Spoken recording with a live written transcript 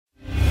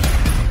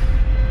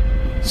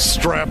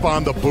strap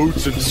on the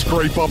boots and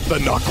scrape up the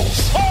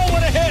knuckles. Oh,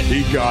 what a hit!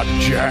 He got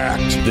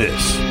jacked.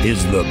 This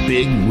is the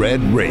Big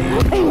Red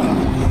Rage,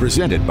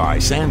 presented by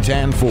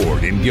Santan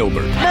Ford in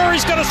Gilbert.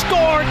 Murray's going to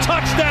score!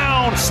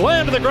 Touchdown!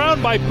 Slammed to the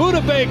ground by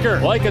Budda Baker.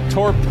 Like a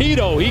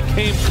torpedo, he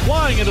came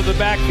flying into the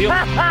backfield.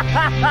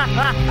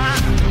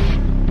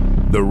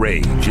 The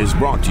Rage is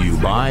brought to you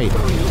by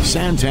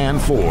Santan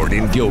Ford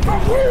in Gilbert.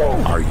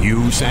 Are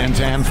you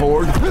Santan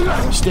Ford?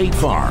 State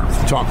Farm.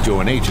 Talk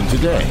to an agent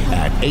today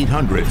at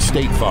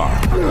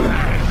 800-STATE-FARM.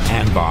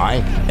 And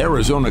by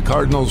Arizona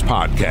Cardinals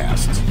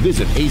Podcasts.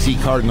 Visit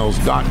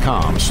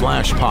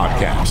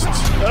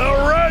azcardinals.com/podcasts.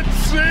 The Red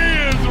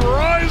Sea is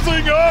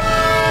rising up.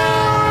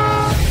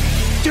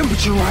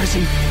 Temperature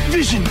rising,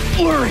 vision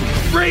blurring,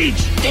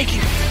 rage taking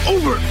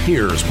over.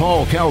 Here's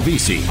Paul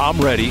Calvisi. I'm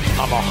ready.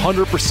 I'm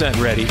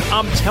 100% ready.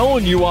 I'm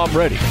telling you I'm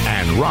ready.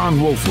 And Ron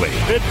Wolfley.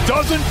 It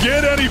doesn't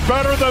get any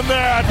better than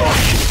that.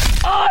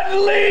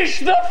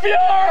 Unleash the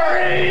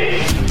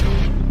fury!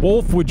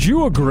 Wolf, would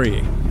you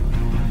agree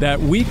that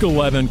Week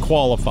 11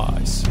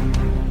 qualifies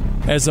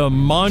as a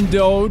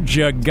Mondo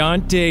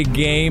Gigante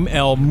game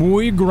El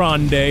Muy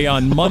Grande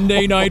on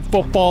Monday Night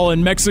Football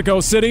in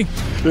Mexico City?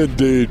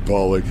 Indeed,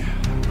 Paulie.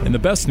 And the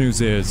best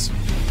news is,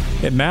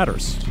 it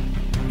matters.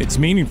 It's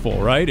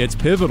meaningful, right? It's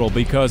pivotal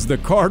because the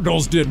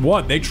Cardinals did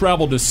what? They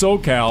traveled to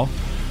SoCal,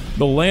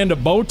 the land of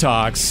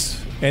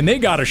Botox, and they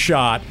got a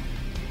shot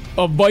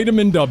of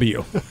vitamin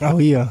W. Oh,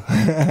 yeah.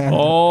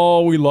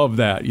 Oh, we love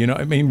that. You know,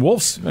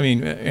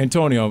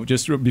 Antonio,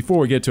 just before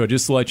we get to it,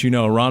 just to let you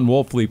know, Ron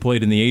Wolfley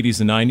played in the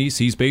 80s and 90s.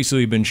 He's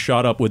basically been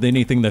shot up with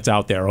anything that's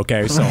out there,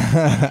 okay? So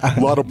A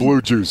lot of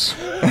blue juice.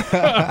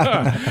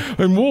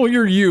 And we'll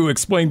hear you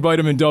explain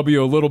vitamin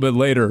W a little bit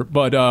later.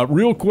 But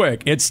real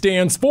quick, it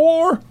stands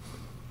for...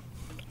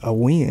 A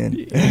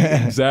win.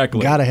 Exactly.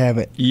 Gotta have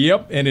it.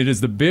 Yep, and it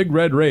is the Big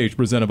Red Rage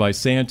presented by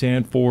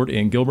Santan Ford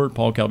and Gilbert.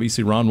 Paul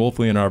Calvisi, Ron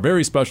Wolfley, and our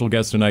very special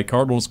guest tonight,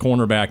 Cardinals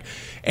cornerback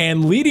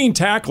and leading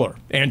tackler,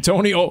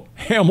 Antonio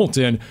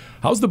Hamilton.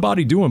 How's the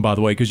body doing, by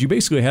the way? Because you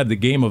basically had the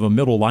game of a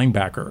middle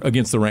linebacker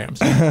against the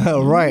Rams.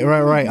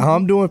 Right.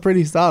 I'm doing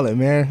pretty solid,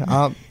 man.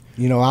 I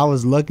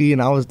was lucky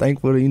and I was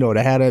thankful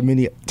to have that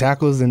many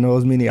tackles and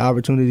those many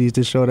opportunities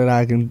to show that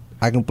I can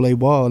play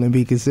ball and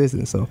be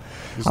consistent. So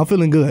I'm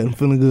feeling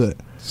good.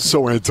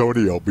 So,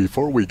 Antonio,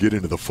 before we get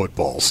into the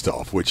football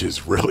stuff, which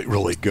is really,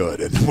 really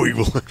good, and we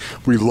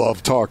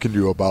love talking to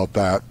you about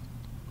that,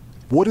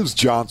 what is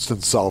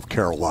Johnston, South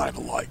Carolina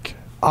like?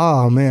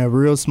 Oh, man,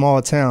 real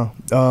small town,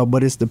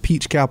 but it's the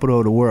peach capital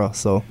of the world.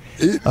 So,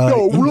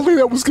 really,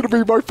 that was going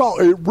to be my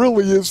fault. It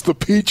really is the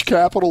peach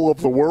capital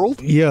of the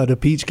world? Yeah, the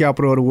peach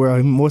capital of the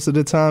world. Most of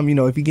the time,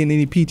 if you get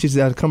any peaches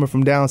that are coming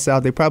from down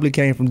south, they probably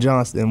came from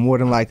Johnston, more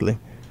than likely.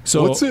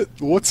 So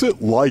what's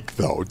it like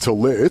though to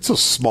live? It's a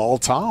small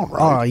town,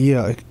 right? Oh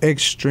yeah,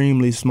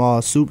 extremely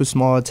small, super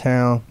small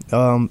town.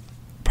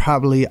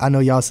 Probably, I know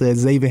y'all said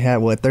Xavier had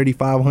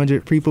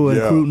 3,500 people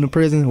including the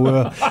prison.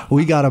 Well,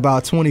 we got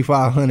about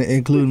 2,500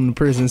 including the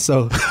prison.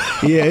 So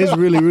yeah, it's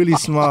really, really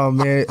small,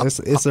 man.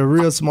 It's a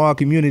real small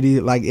community.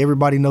 Like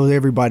everybody knows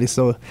everybody,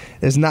 so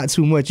there's not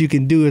too much you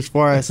can do as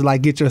far as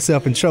like get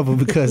yourself in trouble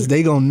because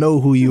they gonna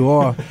know who you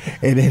are,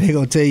 and then they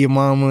gonna tell your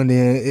mama, and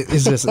then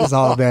it's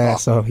all bad.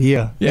 So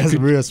yeah, it's a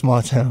real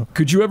small town.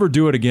 Could you ever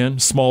do it again?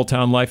 Small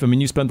town life. I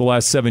mean, you spent the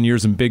last 7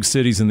 years in big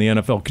cities in the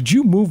NFL. Could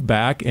you move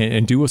back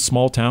and do a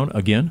small town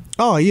again?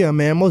 Oh yeah,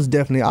 man, most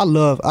definitely.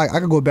 I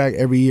could go back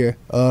every year,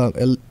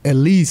 at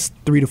least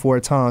 3 to 4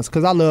 times,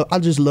 because I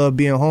just love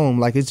being home.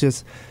 Like it's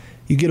just,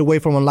 you get away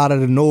from a lot of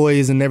the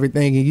noise and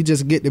everything, and you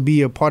just get to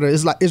be a part of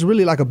it. It's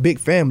really like a big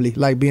family,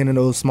 like being in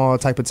those small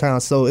type of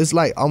towns. So it's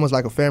like almost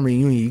like a family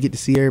reunion. You get to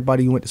see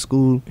everybody you went to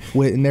school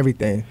with and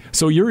everything.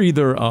 So you're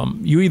either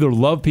you either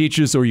love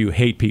peaches or you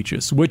hate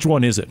peaches. Which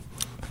one is it?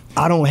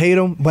 I don't hate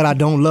them, but I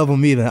don't love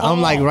them either. I'm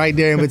like right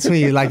there in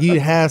between. Like you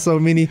have so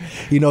many,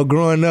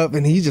 growing up,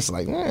 and he's just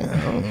like,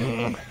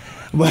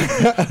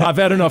 But I've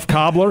had enough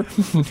cobbler.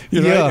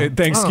 Yeah.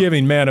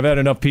 Thanksgiving, man, I've had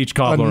enough peach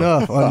cobbler.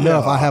 Enough.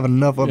 I have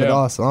enough of it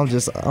all. So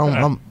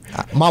I'm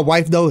my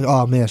wife though.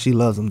 Oh man, she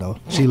loves them though.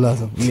 She loves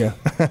them. Yeah.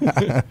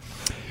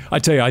 I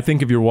tell you, I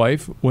think of your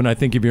wife when I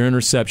think of your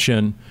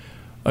interception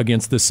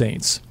against the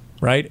Saints.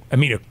 Right? I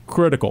mean, a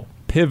critical,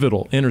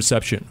 pivotal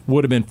interception.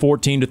 Would have been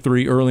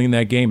 14-3 early in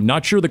that game.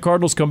 Not sure the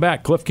Cardinals come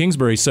back. Cliff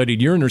Kingsbury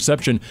cited your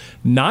interception,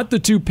 not the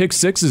 2 pick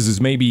sixes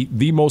is maybe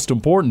the most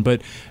important,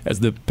 but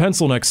as the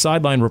pencil neck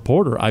sideline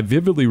reporter, I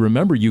vividly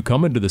remember you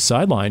coming to the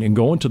sideline and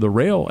going to the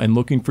rail and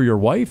looking for your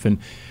wife. And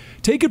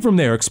take it from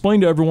there.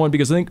 Explain to everyone,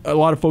 because I think a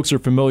lot of folks are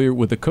familiar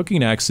with the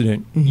cooking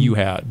accident you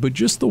had, but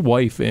just the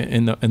wife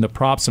and the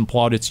props and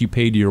plaudits you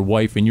paid to your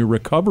wife and your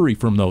recovery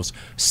from those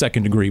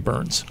second-degree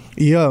burns.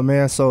 Yeah,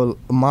 man. So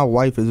my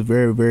wife is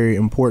very, very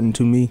important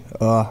to me.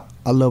 I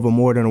love her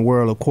more than the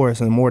world, of course,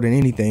 and more than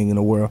anything in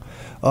the world.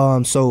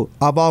 So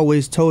I've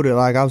always told her,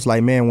 like, I was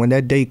like, man, when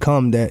that day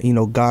come that,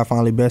 God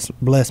finally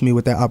blessed me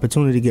with that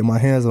opportunity to get my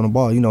hands on the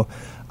ball,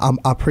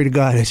 I pray to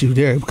God that you're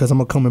there because I'm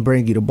going to come and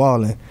bring you the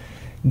ball. And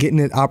getting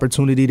an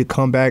opportunity to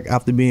come back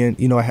after being,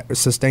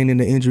 sustaining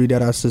the injury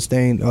that I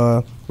sustained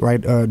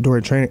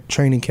during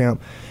training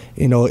camp.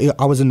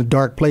 I was in a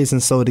dark place,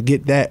 and so to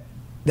get that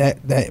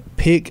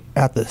pick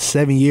after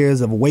 7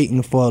 years of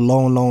waiting for a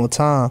long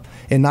time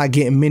and not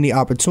getting many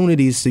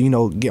opportunities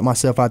to, get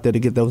myself out there to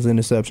get those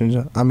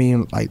interceptions. I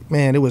mean,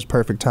 man, it was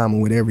perfect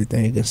timing with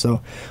everything. And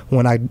so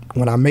when I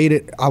made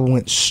it, I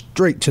went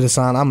straight to the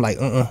sign. I'm like,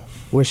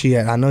 where's she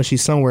at? I know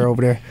she's somewhere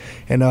over there.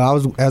 And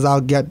as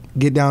I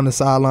get down the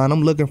sideline,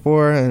 I'm looking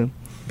for her, and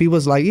people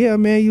was like, yeah,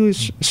 man, you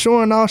was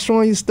showing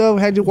you stuff,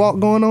 had your walk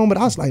going on. But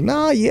I was like,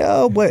 nah,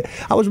 yeah. But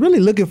I was really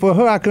looking for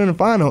her. I couldn't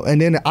find her.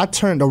 And then I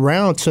turned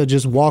around to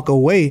just walk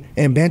away,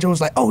 and Banjo was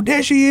like, oh,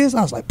 there she is.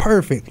 I was like,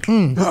 perfect.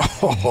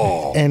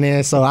 Oh. And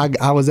then so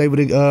I was able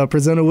to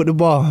present her with the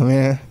ball,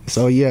 man.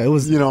 So, yeah, it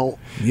was.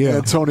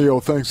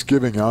 Antonio,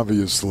 Thanksgiving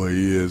obviously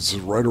is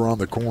right around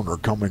the corner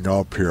coming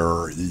up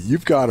here.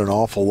 You've got an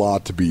awful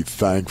lot to be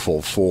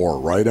thankful for,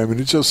 right? I mean,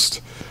 it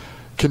just...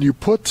 Can you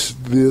put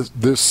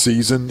this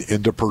season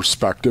into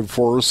perspective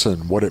for us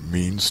and what it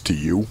means to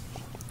you?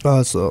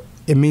 So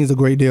it means a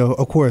great deal,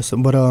 of course,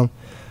 but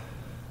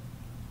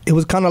it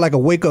was kind of like a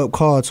wake-up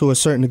call to a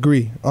certain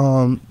degree.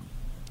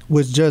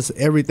 With just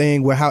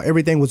everything, with how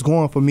everything was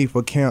going for me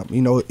for camp,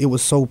 it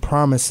was so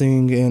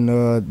promising,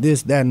 and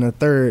this, that, and the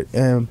third,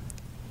 and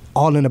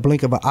all in the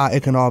blink of an eye,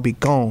 it can all be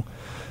gone.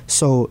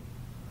 So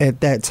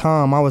at that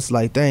time, I was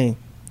like, dang.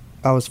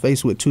 I was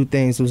faced with two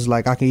things. It was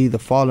like I can either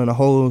fall in a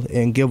hole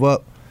and give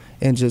up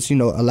and just,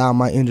 allow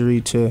my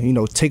injury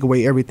to, take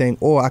away everything,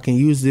 or I can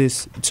use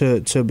this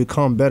to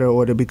become better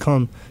or to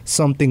become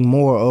something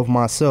more of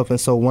myself.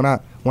 And so when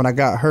I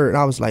got hurt,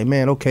 I was like,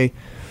 man, okay,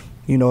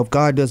 if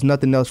God does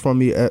nothing else for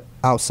me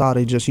outside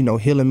of just,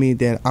 healing me,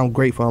 then I'm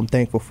grateful, I'm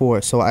thankful for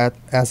it. So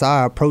as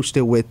I approached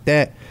it with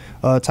that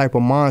type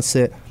of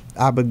mindset,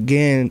 I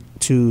began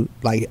to,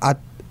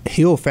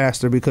 heal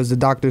faster, because the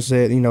doctor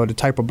said, the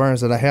type of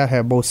burns that I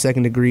had both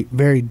second degree,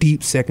 very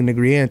deep second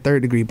degree and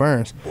third degree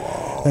burns.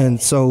 Whoa.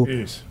 And so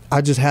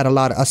I just had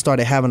I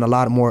started having a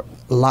lot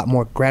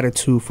more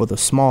gratitude for the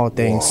small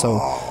things.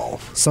 Whoa.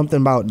 So something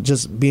about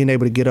just being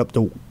able to get up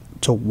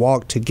to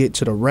walk, to get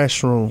to the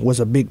restroom was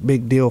a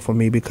big deal for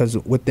me, because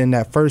within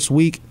that first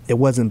week, it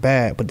wasn't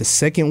bad. But the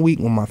second week,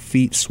 when my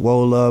feet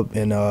swole up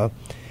and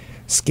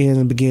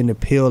skin began to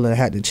peel and I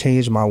had to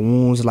change my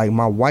wounds,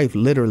 my wife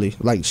literally,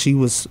 she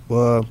was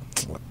I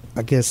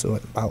guess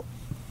about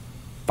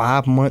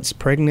 5 months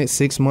pregnant,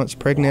 6 months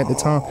pregnant at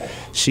the time.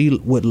 She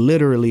would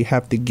literally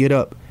have to get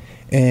up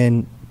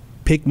and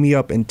pick me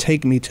up and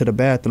take me to the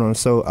bathroom.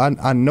 So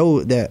I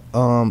know that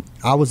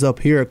I was up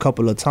here a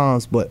couple of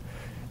times, but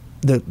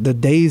the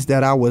days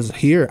that I was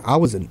here, I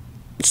was in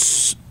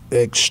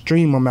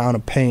extreme amount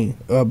of pain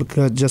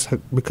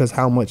because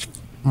how much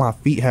my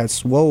feet had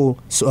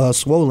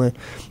swollen,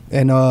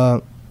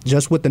 and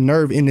just with the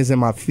nerve endings in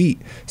my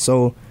feet.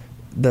 So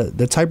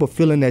the type of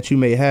feeling that you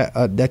may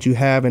have, that you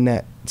have in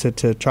that,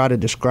 to try to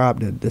describe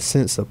the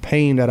sense of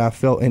pain that I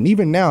felt. And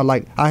even now,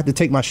 I have to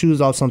take my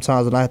shoes off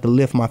sometimes, and I have to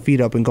lift my feet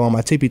up and go on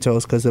my tippy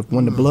toes, because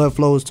when the blood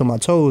flows to my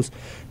toes,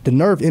 the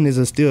nerve endings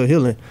are still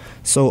healing.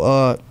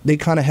 So they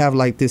kind of have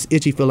this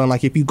itchy feeling,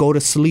 if you go to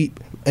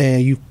sleep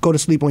and you go to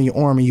sleep on your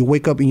arm and you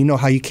wake up and you know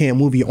how you can't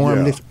move your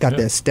arm, it's got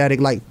that static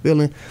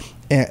feeling.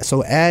 And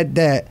so add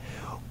that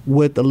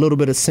with a little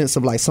bit of sense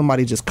of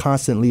somebody just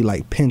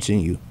constantly pinching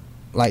you,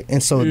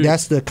 and so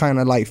that's the kind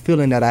of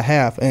feeling that I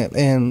have,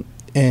 and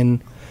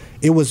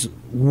it was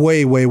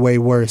way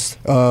worse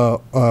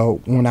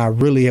when I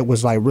really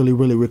was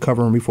really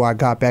recovering before I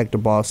got back to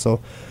ball.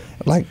 So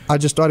I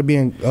just started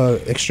being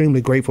extremely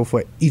grateful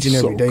for each and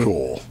every day. So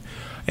cool.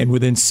 And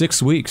within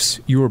 6 weeks,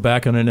 you were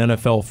back on an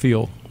NFL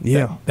field.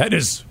 Yeah, that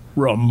is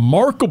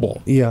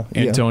remarkable,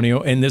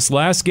 Antonio. Yeah. In this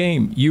last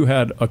game, you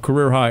had a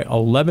career-high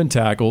 11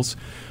 tackles.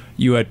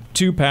 You had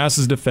 2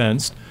 passes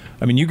defensed.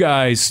 I mean, you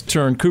guys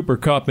turned Cooper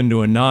Kupp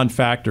into a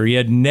non-factor. He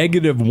had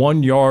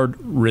 -1 yard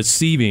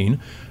receiving.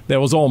 That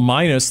was all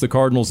minus the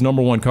Cardinals'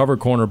 number 1 cover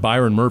corner,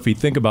 Byron Murphy.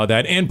 Think about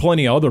that. And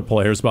plenty of other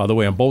players, by the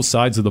way, on both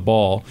sides of the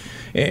ball.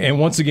 And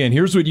once again,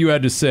 here's what you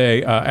had to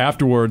say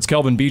afterwards.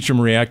 Kelvin Beachum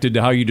reacted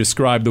to how you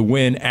described the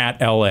win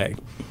at L.A.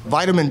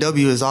 Vitamin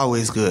W is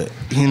always good.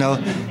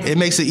 It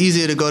makes it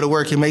easier to go to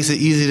work. It makes it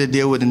easier to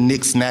deal with the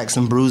nicks, knacks,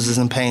 and bruises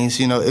and pains.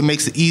 It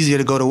makes it easier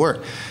to go to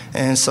work.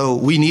 And so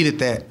we needed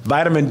that.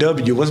 Vitamin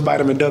W. What's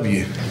vitamin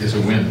W? It's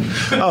a win.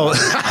 Oh.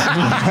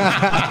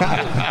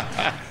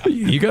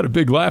 You got a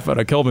big laugh out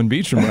of Kelvin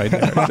Beachum right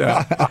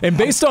there. And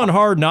based on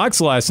Hard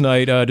Knocks last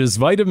night, does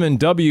vitamin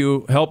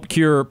W help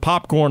cure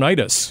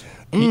popcornitis?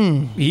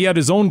 He had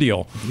his own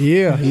deal.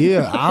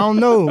 Yeah. I don't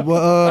know,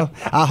 but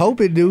I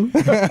hope it do.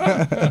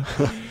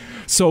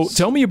 So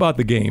tell me about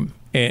the game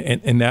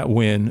and that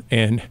win,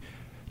 and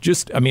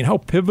just, how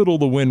pivotal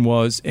the win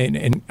was.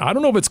 And I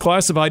don't know if it's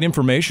classified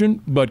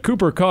information, but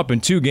Cooper Kupp in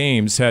 2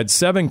 games had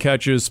 7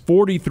 catches,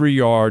 43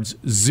 yards,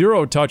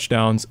 0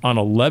 touchdowns on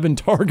 11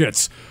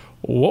 targets.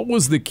 What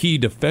was the key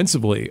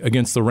defensively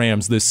against the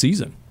Rams this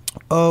season?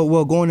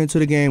 Well, going into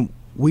the game,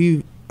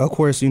 we of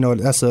course, you know,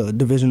 that's a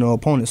divisional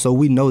opponent, so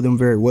we know them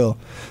very well.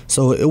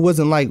 So it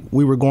wasn't like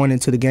we were going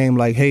into the game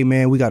like, hey,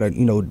 man, we got to,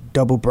 you know,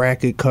 double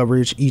bracket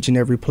coverage each and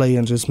every play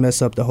and just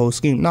mess up the whole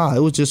scheme. Nah, it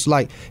was just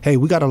like, hey,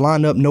 we got to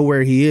line up, know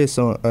where he is.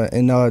 So,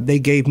 and they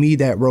gave me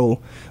that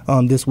role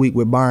this week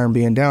with Byron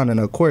being down. And,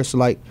 of course,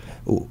 like,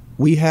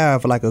 we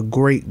have like a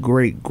great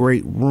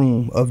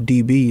room of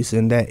DBs,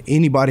 and that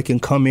anybody can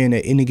come in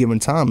at any given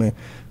time and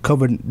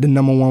cover the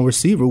number one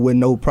receiver with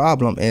no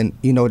problem. And,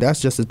 you know,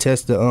 that's just a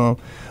test to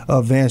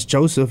Vance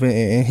Joseph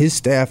and his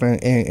staff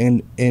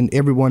and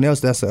everyone else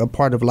that's a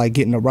part of like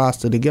getting the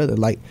roster together.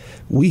 Like,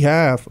 we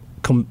have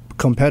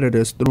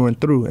competitors through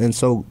and through. And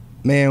so,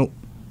 man,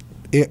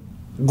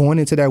 going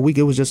into that week,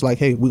 it was just like,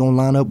 hey, we're going to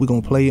line up, we're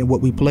going to play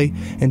what we play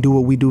and do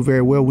what we do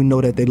very well. We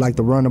know that they like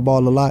to run the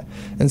ball a lot.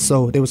 And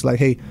so they was like,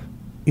 hey,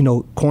 you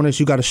know, corners,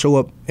 you got to show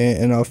up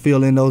and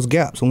fill in those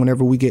gaps. And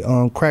whenever we get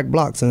crack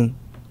blocks, and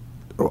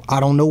I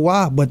don't know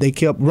why, but they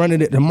kept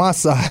running it to my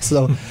side.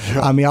 So,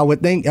 I mean, I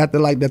would think after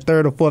like the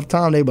third or fourth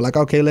time, they'd be like,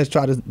 okay, let's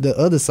try the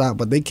other side.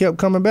 But they kept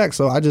coming back.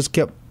 So I just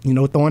kept, you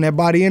know, throwing that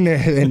body in there.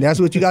 And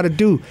that's what you got to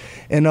do.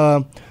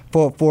 And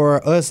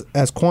for us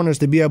as corners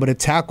to be able to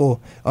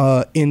tackle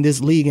in this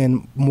league,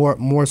 and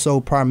more so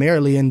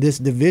primarily in this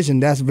division,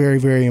 that's very,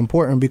 very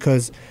important,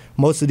 because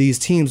most of these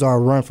teams are a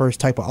run-first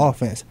type of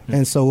offense.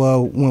 And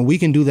so when we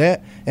can do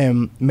that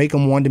and make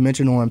them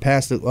one-dimensional and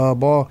pass the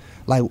ball,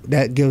 like,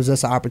 that gives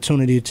us an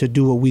opportunity to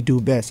do what we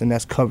do best, and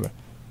that's cover.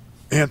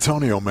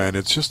 Antonio, man,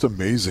 it's just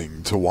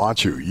amazing to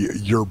watch you.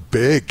 You're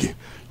big.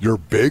 You're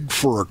big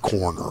for a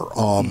corner.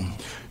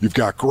 You've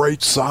got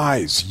great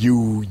size.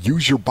 You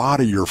use your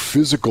body. You're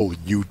physical.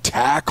 You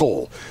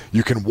tackle.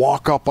 You can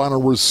walk up on a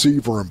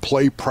receiver and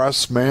play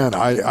press man.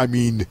 I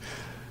mean,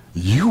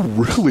 you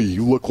really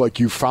look like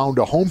you found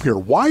a home here.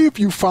 Why have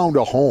you found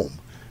a home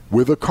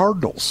with the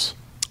Cardinals?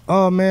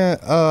 Oh, man,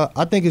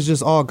 I think it's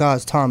just all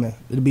God's timing,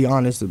 to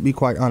be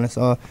quite honest.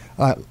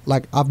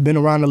 Like, I've been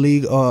around the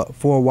league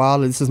for a while.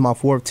 This is my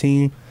fourth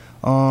team.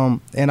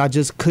 And I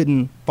just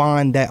couldn't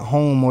find that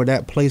home or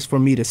that place for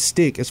me to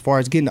stick as far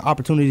as getting the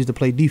opportunities to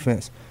play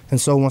defense.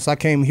 And so once I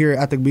came here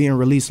after being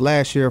released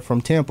last year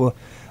from Tampa,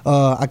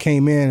 I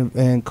came in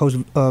and Coach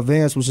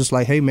Vance was just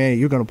like, hey, man,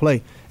 you're going to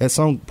play. At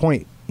some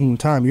point in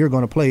time, you're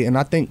going to play. And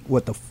I think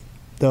what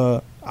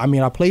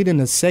I played in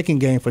the second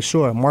game for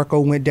sure. Marco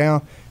went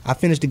down. I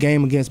finished the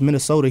game against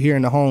Minnesota here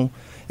in the home,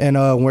 and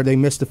where they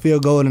missed the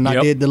field goal, and I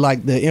did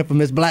the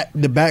infamous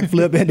the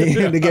backflip at the end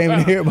of the game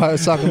that everybody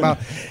was talking about.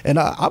 And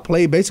I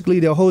played basically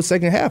the whole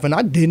second half, and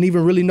I didn't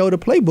even really know the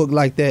playbook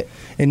like that.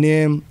 And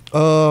then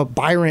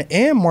Byron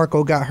and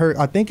Marco got hurt.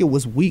 I think it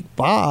was week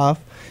 5.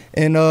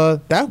 And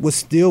that was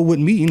still with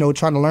me, you know,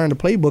 trying to learn the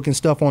playbook and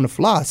stuff on the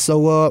fly.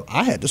 So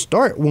I had to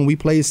start when we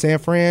played San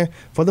Fran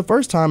for the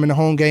first time in the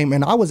home game,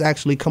 and I was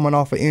actually coming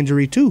off an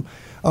injury too.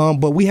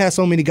 But we had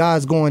so many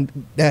guys going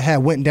that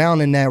had went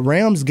down in that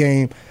Rams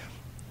game.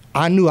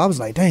 I was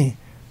like, dang,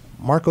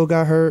 Marco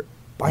got hurt,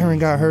 Byron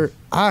got hurt,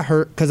 I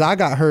hurt because I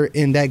got hurt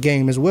in that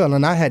game as well,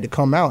 and I had to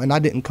come out, and I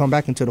didn't come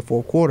back into the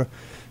fourth quarter.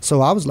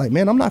 So I was like,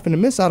 man, I'm not going to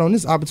miss out on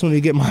this opportunity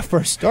to get my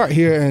first start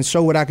here and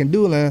show what I can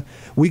do. And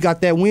we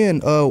got that win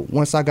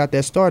once I got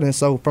that start. And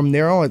so from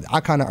there on, I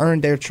kind of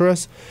earned their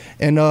trust.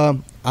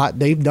 And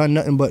they've done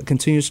nothing but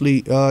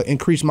continuously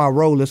increase my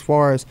role as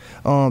far as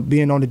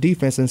being on the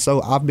defense. And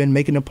so I've been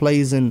making the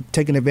plays and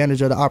taking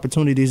advantage of the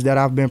opportunities that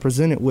I've been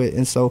presented with.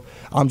 And so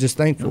I'm just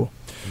thankful.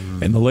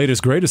 And the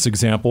latest, greatest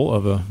example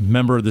of a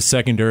member of the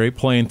secondary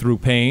playing through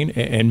pain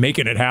and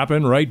making it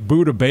happen, right?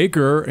 Budda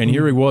Baker, and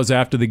here he was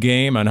after the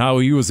game on how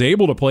he was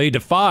able to play,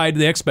 defied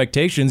the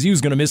expectations. He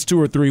was going to miss 2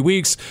 or 3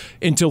 weeks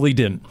until he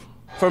didn't.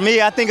 For me,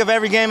 I think of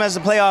every game as a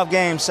playoff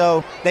game.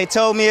 So they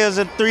told me it was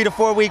a 3 to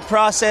 4 week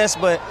process,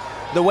 but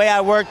the way I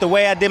worked, the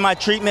way I did my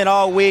treatment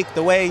all week,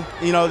 the way,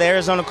 you know, the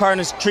Arizona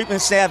Cardinals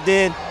treatment staff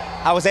did,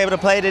 I was able to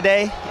play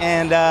today.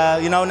 And,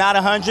 not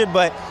 100,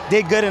 but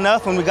did good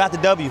enough when we got the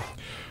W.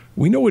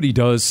 We know what he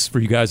does for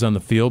you guys on the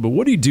field, but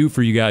what do you do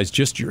for you guys,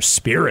 just your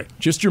spirit,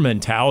 just your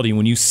mentality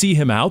when you see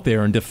him out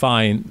there and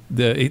defying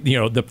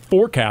the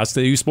forecast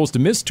that he was supposed to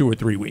miss 2 or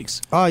 3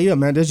 weeks? Oh, yeah,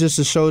 man. That's just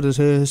to show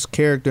his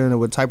character and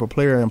what type of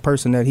player and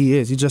person that he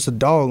is. He's just a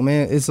dog,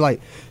 man. It's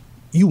like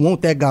you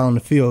want that guy on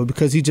the field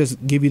because he just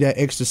give you that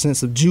extra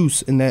sense of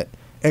juice and that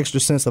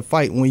extra sense of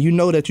fight. When you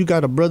know that you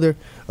got a brother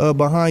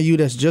behind you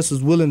that's just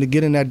as willing to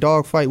get in that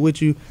dog fight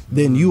with you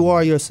than you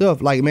are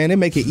yourself, like, man, it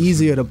make it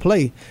easier to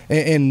play.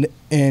 And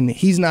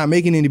he's not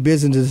making any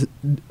business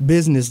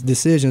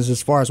decisions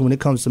as far as when it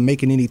comes to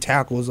making any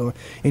tackles or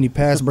any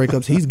pass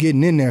breakups. He's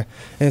getting in there.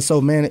 And so,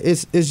 man,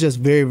 it's just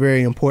very,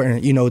 very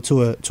important, you know,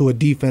 to a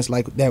defense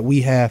like that we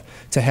have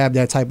to have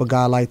that type of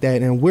guy like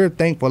that. And we're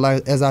thankful,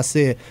 like as I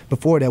said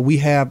before, that we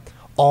have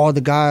all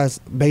the guys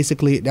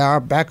basically that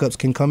our backups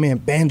can come in.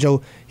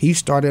 Banjo, he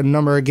started a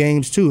number of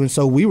games too. And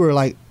so we were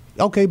like,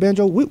 okay,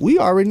 Banjo, we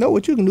already know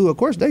what you can do. Of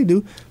course they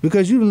do,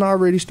 because you done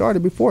already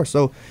started before.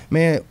 So,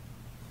 man,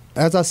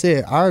 as I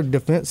said, our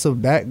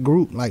defensive back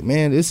group, like,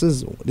 man, this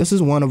is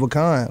one of a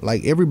kind.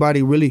 Like,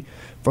 everybody really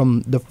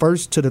from the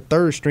first to the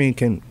third string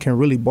can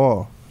really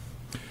ball.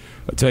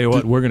 I'll tell you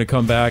what, we're going to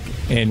come back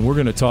and we're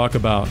going to talk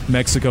about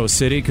Mexico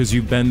City because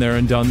you've been there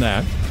and done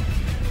that.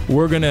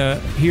 We're going to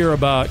hear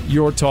about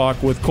your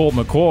talk with Colt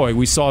McCoy.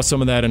 We saw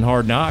some of that in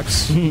Hard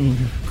Knocks.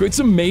 It's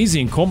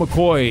amazing. Colt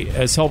McCoy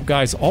has helped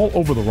guys all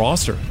over the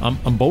roster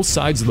on both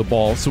sides of the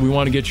ball, so we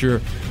want to get your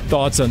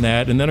thoughts on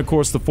that. And then, of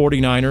course, the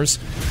 49ers,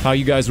 how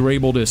you guys were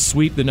able to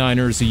sweep the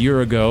Niners a year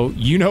ago.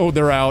 You know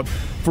they're out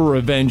for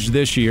revenge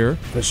this year.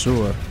 For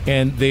sure.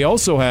 And they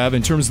also have,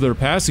 in terms of their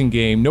passing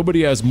game,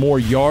 nobody has more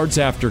yards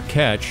after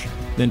catch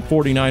than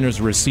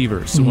 49ers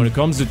receivers. So when it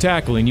comes to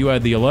tackling, you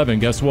had the 11.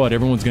 Guess what?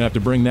 Everyone's going to have to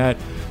bring that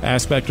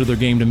aspect of their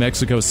game to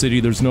Mexico City.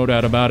 There's no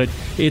doubt about it.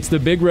 It's the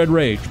Big Red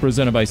Rage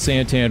presented by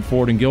Santan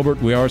Ford and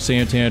Gilbert. We are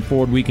Santan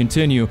Ford. We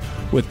continue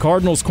with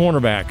Cardinals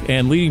cornerback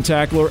and leading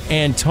tackler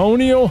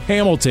Antonio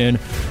Hamilton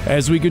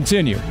as we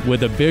continue with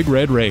the Big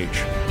Red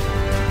Rage.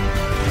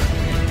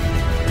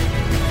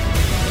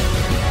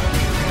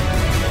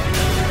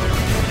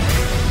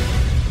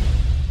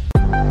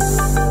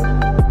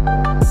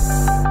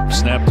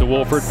 Snap to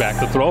Wolford, back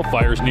to throw,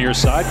 fires near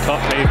side. Cup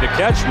made the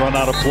catch, run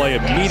out of play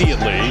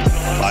immediately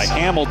by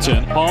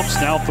Hamilton. Pumps,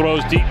 now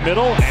throws deep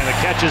middle, and the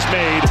catch is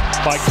made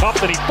by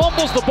Cup, and he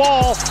fumbles the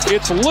ball.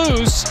 It's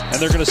loose, and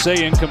they're going to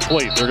say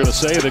incomplete. They're going to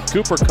say that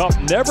Cooper Kupp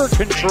never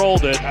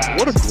controlled it.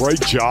 What a great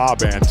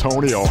job,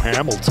 Antonio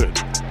Hamilton.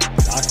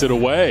 Knocked it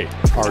away.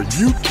 Are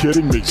you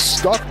kidding me?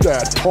 Stuck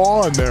that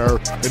paw in there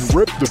and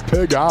ripped the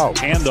pig out.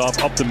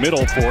 Handoff up the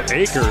middle for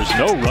Akers.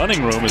 No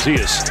running room as he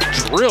is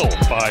drilled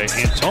by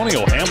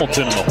Antonio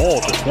Hamilton in the hole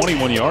at the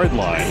 21-yard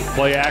line.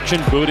 Play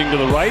action, booting to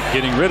the right,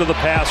 getting rid of the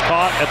pass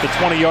caught at the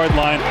 20-yard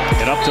line,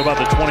 and up to about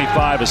the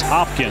 25 is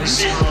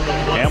Hopkins.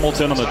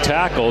 Hamilton on the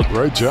tackle.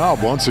 Great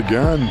job once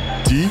again,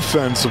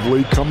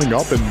 defensively coming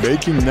up and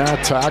making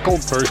that tackle.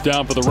 First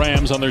down for the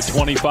Rams on their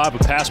 25. A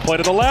pass play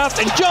to the left,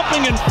 and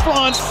jumping in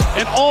front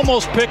and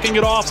almost picking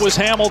it off was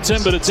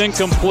Hamilton, but it's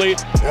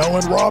incomplete.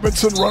 Allen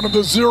Robinson running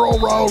the zero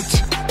route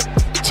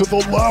to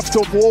the left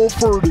of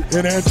Wolford,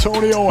 and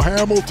Antonio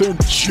Hamilton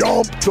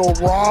jumped the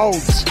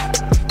route.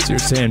 So you're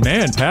saying,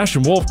 man,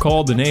 Passion Wolf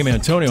called the name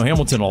Antonio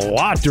Hamilton a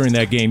lot during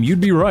that game. You'd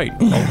be right.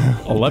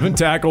 11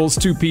 tackles,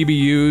 2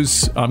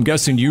 PBUs. I'm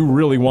guessing you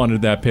really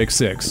wanted that pick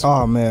six.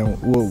 Oh, man,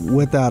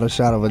 without a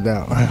shadow of a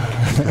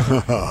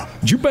doubt.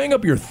 Did you bang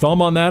up your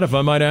thumb on that, if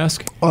I might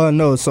ask?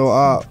 No.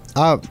 So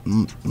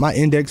my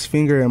index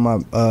finger and my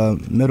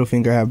middle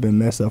finger have been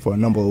messed up for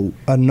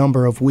a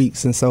number of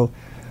weeks, and so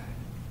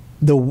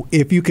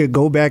if you could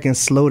go back and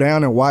slow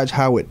down and watch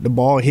how the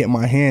ball hit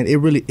my hand,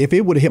 if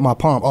it would have hit my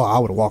palm, I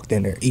would have walked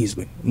in there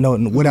easily, no,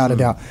 without a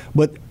doubt.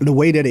 But the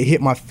way that it hit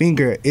my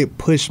finger, it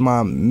pushed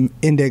my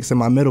index and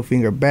my middle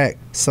finger back.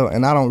 So,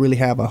 and I didn't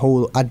have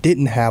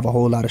a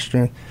whole lot of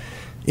strength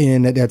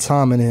in at that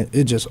time, and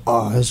it just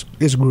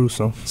it's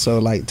gruesome. So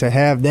like to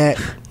have that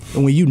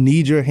when you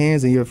need your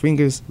hands and your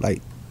fingers,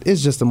 like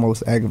it's just the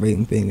most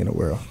aggravating thing in the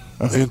world.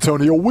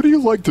 Antonio, what do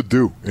you like to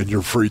do in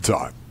your free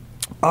time?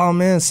 Oh,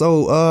 man,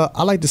 so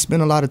I like to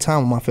spend a lot of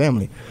time with my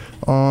family.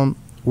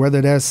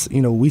 Whether that's,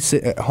 we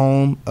sit at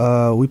home,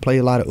 we play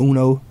a lot of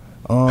Uno,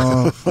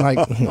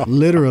 like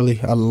literally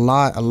a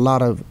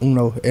lot of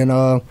Uno.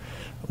 And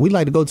we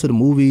like to go to the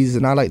movies,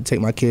 and I like to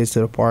take my kids to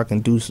the park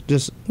and do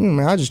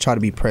I just try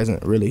to be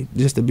present, really,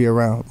 just to be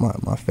around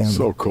my family.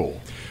 So cool.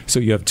 So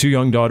you have 2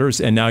 young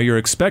daughters, and now you're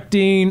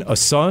expecting a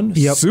son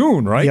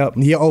soon, right? Yep.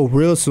 Yeah. Oh,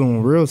 real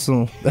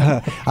soon.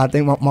 I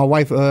think my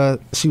wife,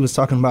 she was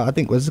talking about, I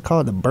think, what's it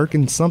called? The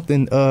Birkin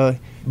something,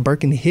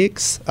 Birkin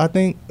Hicks, I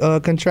think,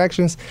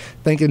 contractions,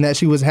 thinking that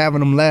she was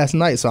having them last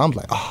night. So I'm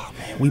like, oh,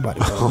 man, we about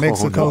to go to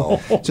Mexico.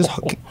 No.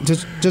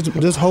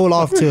 Just hold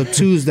off till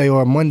Tuesday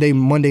or Monday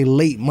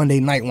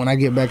night when I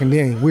get back, and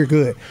then we're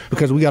good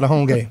because we got a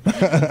home game.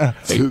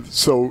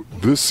 So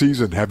this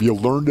season, have you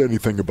learned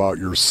anything about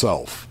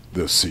yourself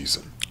this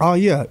season? Oh,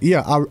 yeah,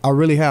 I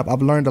really have.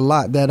 I've learned a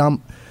lot that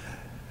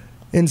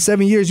in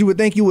 7 years, you would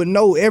think you would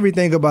know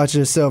everything about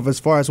yourself as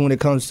far as when it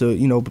comes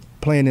to,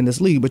 playing in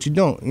this league, but you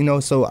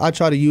don't, so I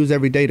try to use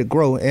every day to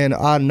grow, and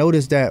I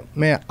noticed that,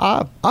 man,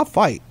 I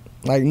fight.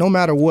 Like, no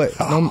matter what,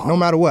 no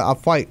matter what, I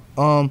fight.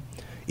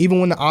 Even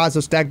when the odds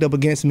are stacked up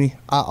against me,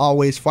 I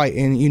always fight,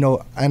 and,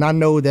 and I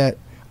know that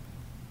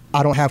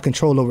I don't have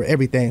control over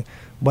everything,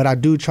 but I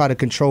do try to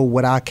control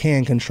what I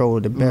can control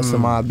the best of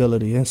my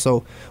ability. And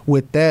so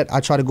with that, I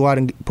try to go out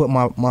and put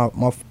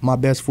my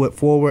best foot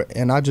forward,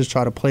 and I just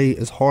try to play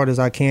as hard as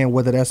I can,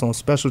 whether that's on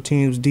special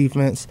teams,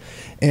 defense,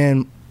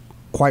 and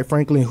quite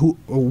frankly,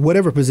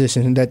 whatever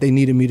position that they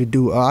needed me to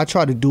do. I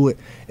try to do it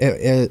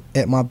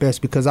at my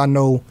best because I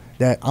know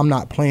that I'm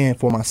not playing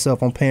for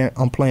myself. I'm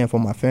playing for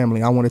my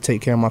family. I want to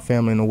take care of my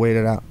family in a way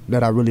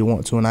that I really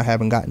want to, and I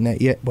haven't gotten that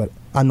yet, but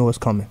I know it's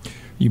coming.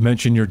 You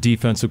mentioned your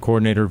defensive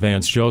coordinator,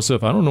 Vance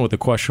Joseph. I don't know what the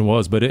question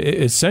was, but it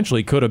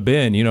essentially could have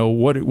been,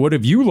 what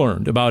have you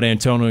learned about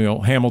Antonio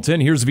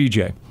Hamilton? Here's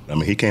VJ.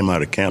 He came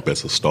out of camp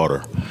as a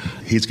starter.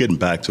 He's getting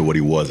back to what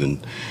he was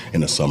in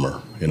the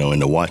summer,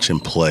 and to watch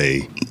him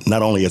play,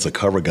 not only as a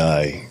cover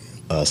guy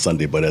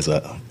Sunday, but as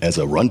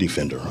a run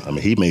defender.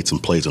 He made some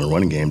plays in the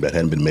running game that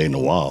hadn't been made in a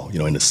while,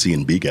 in the C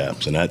and B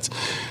gaps, and that's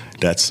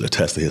that's a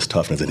test of his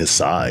toughness and his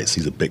size.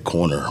 He's a big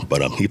corner,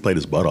 but he played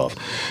his butt off.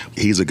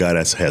 He's a guy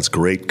that has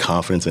great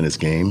confidence in his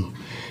game.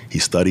 He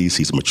studies,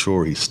 he's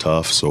mature, he's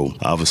tough, so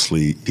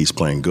obviously he's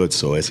playing good.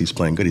 So as he's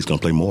playing good, he's going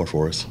to play more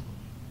for us.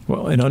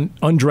 Well, an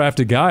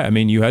undrafted guy, I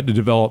mean, you had to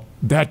develop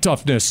that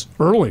toughness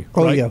early,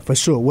 Oh, right? yeah, for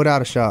sure,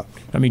 without a shot.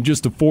 I mean,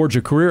 just to forge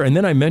a career. And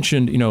then I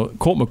mentioned,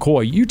 Colt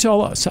McCoy. You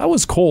tell us, how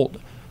has Colt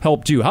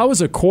helped you? How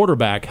has a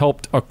quarterback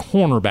helped a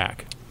cornerback?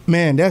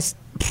 Man, that's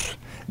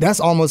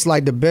almost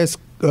like the best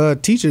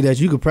teacher that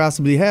you could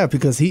possibly have,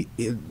 because he,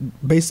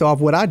 based off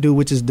what I do,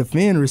 which is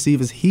defend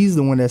receivers, he's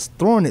the one that's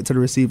throwing it to the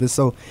receivers.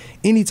 So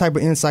any type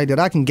of insight that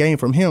I can gain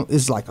from him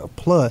is like a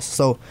plus.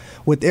 So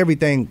with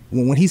everything,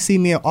 when he see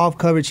me in off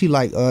coverage, he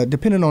like,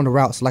 depending on the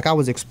routes, like I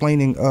was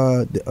explaining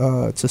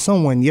to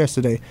someone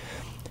yesterday,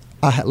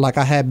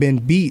 I had been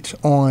beat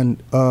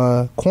on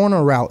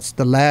corner routes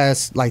the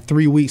last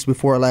 3 weeks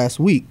before last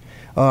week.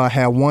 I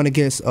had one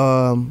against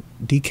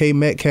DK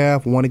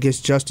Metcalf, one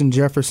against Justin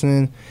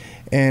Jefferson,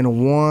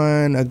 and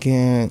one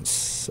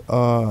against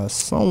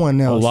someone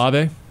else.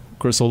 Olave?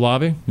 Chris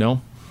Olave?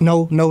 No,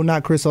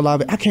 not Chris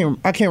Olave. I can't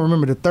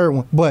remember the third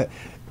one. But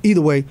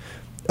either way,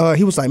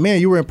 he was like,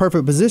 man, you were in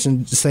perfect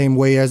position, the same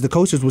way as the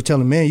coaches were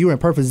telling, man, you were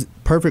in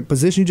perfect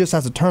position. You just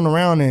have to turn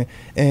around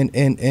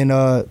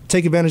and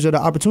take advantage of the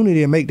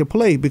opportunity and make the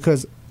play,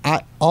 because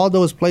all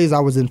those plays I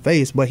was in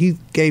phase, but he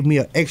gave me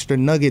an extra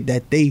nugget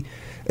that they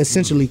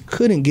essentially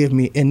couldn't give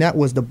me, and that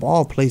was the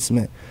ball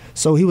placement.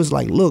 So he was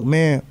like, look,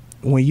 man,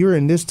 when you're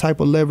in this type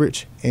of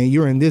leverage and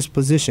you're in this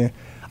position,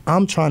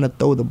 I'm trying to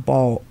throw the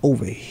ball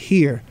over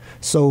here.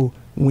 So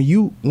when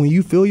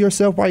you feel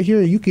yourself right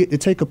here, you get to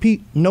take a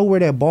peek, know where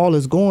that ball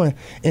is going,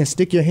 and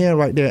stick your hand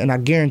right there, and I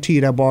guarantee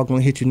you that ball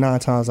going to hit you 9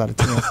 times out of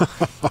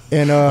 10.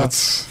 And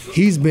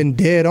he's been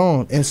dead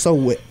on. And so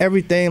with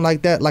everything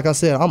like that, like I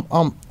said,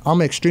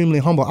 I'm extremely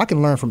humble. I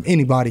can learn from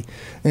anybody,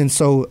 and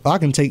so I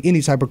can take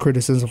any type of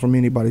criticism from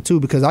anybody too,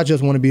 because I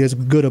just want to be as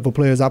good of a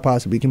player as I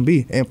possibly can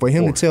be. And for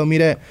him to tell me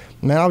that,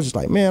 man, I was just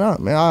like, man,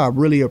 I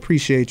really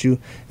appreciate you.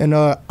 And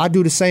I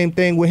do the same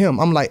thing with him.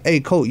 I'm like,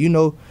 hey, Coach,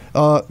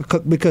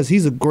 because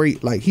he's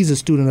he's a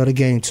student of the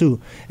game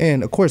too,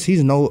 and of course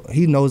he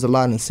knows a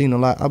lot and seen a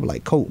lot. I'm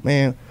like, Coach,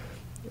 man,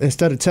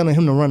 instead of telling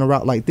him to run a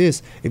route like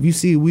this, if you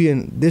see we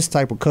in this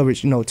type of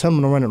coverage, tell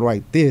him to run it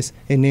like this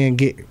and then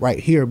get right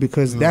here,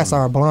 because that's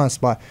our blind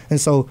spot.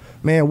 And so,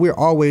 man, we're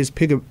always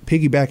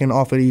piggybacking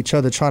off of each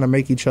other, trying to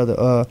make each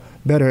other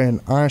better,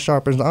 and iron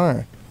sharpens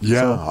iron.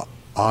 Yeah. So,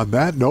 on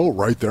that note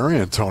right there,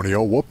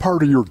 Antonio, what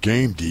part of your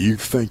game do you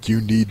think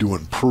you need to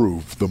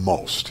improve the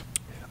most?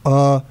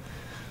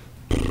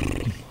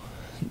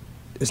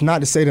 It's not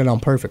to say that I'm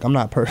perfect. I'm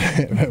not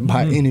perfect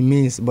by any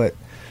means, but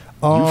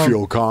you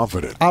feel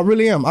confident. I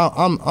really am.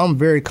 I'm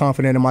very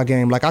confident in my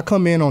game. Like, I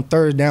come in on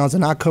third downs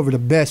and I cover the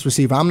best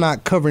receiver. I'm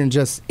not covering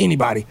just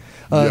anybody.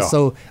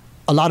 So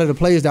a lot of the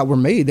plays that were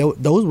made,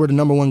 those were the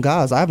number one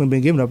guys. I haven't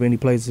been giving up any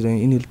plays to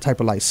any type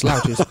of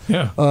slouches.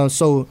 Yeah.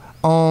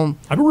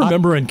 I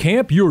remember in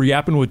camp you were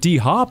yapping with D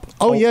Hop.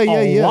 Oh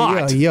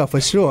yeah, for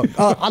sure.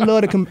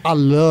 I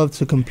love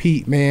to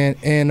compete, man,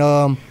 and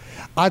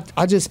I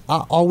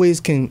always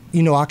can,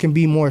 I can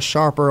be more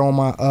sharper on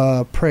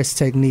my press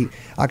technique.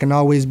 I can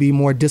always be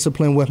more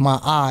disciplined with my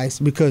eyes,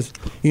 because,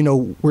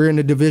 we're in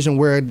a division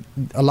where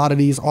a lot of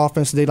these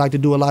offenses, they like to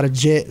do a lot of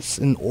jets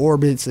and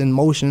orbits and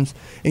motions,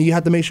 and you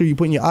have to make sure you're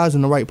putting your eyes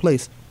in the right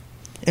place.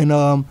 And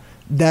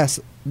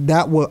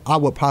that what I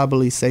would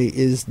probably say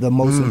is the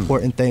most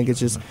important thing, is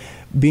just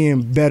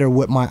being better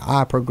with my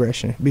eye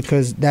progression,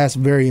 because that's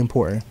very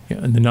important. Yeah,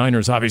 and the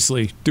Niners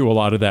obviously do a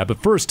lot of that.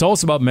 But first, tell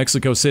us about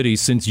Mexico City,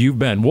 since you've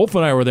been. Wolf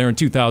and I were there in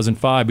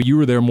 2005, but you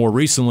were there more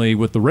recently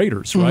with the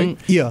Raiders, right?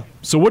 Yeah.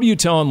 So what are you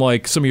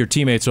telling, some of your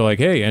teammates are like,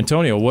 hey,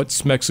 Antonio,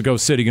 what's Mexico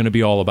City going to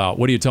be all about?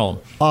 What do you tell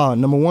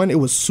them? Number one, it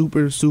was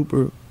super,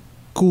 super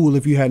cool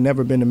if you had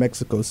never been to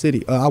Mexico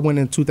City. I went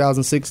in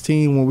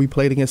 2016 when we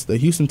played against the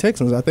Houston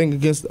Texans, I think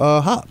against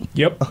Hop.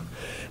 Yep.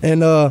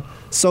 And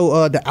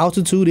so the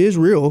altitude is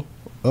real.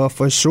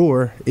 For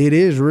sure, it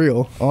is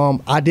real.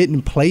 I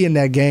didn't play in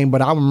that game,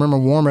 but I remember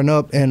warming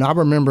up, and I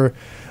remember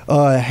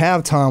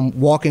halftime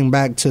walking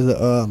back to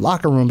the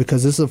locker room,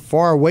 because this is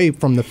far away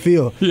from the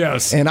field.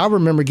 Yes. And I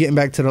remember getting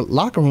back to the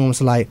locker room, it's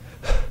like,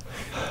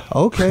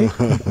 okay,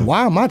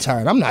 why am I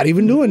tired? I'm not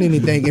even doing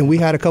anything. And we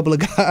had a couple of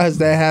guys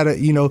that had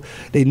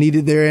they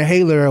needed their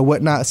inhaler or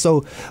whatnot.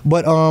 So,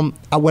 but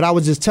what I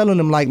was just telling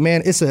them, like,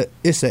 man, it's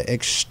a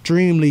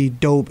extremely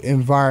dope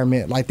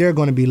environment. Like, they're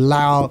going to be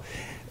loud.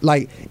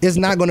 Like, it's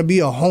not going to be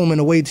a home and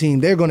away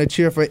team. They're going to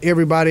cheer for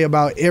everybody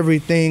about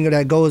everything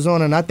that goes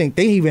on. And I think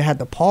they even had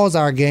to pause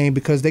our game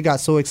because they got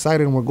so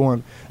excited and were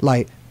going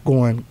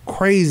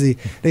crazy.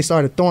 They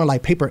started throwing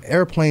paper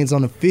airplanes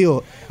on the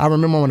field. I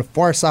remember on the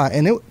far side,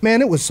 and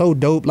it was so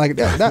dope. Like,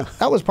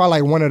 that was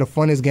probably one of the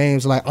funnest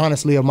games,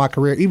 honestly, of my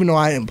career, even though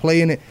I didn't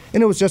play in it.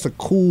 And it was just a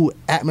cool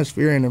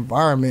atmosphere and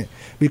environment,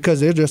 because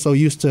they're just so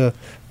used to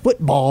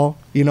football,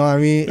 you know what I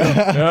mean?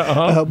 Yeah,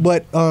 uh-huh.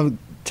 But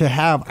to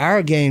have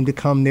our game to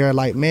come there,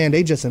 like, man,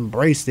 they just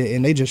embraced it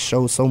and they just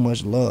showed so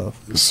much love.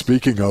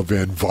 Speaking of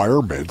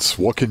environments,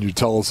 what can you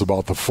tell us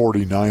about the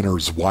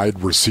 49ers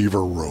wide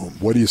receiver room?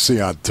 What do you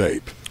see on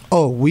tape?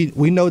 Oh, we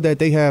know that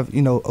they have,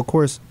 of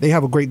course, they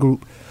have a great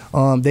group.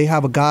 They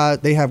have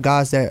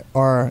guys that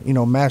are,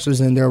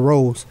 masters in their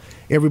roles.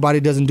 Everybody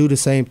doesn't do the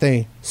same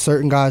thing.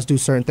 Certain guys do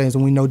certain things,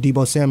 and we know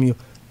Deebo Samuel,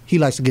 he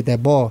likes to get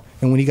that ball.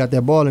 And when he got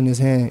that ball in his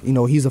hand,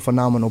 he's a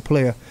phenomenal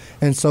player.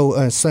 And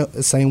so,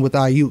 same with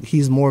Ayuk.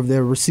 He's more of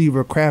their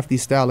receiver, crafty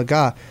style of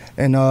guy.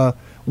 And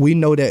we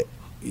know that,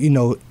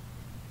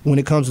 when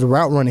it comes to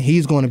route running,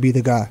 he's going to be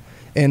the guy.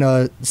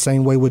 And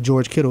same way with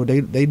George Kittle.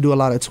 They do a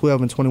lot of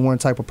 12 and 21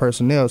 type of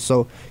personnel.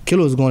 So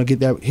Kittle is going to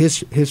get that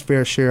his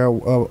fair share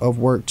of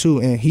work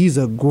too. And he's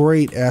a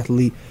great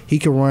athlete. He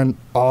can run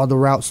all the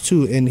routes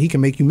too, and he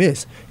can make you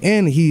miss.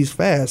 And he's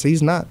fast.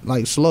 He's not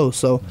like slow.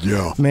 So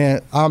yeah,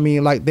 man, I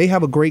mean, like, they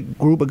have a great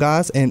group of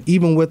guys. And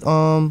even with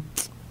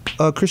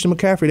Christian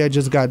McCaffrey that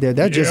just got there,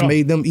 that just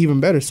made them even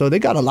better. So they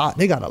got a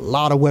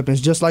lot of weapons,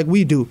 just like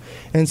we do.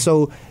 And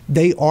so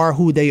they are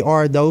who they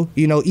are, though.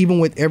 Even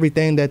with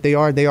everything that they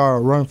are a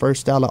run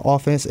first style of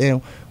offense.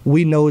 And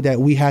we know that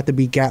we have to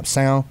be gap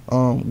sound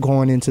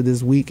going into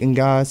this week, and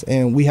guys,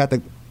 and we have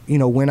to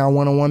win our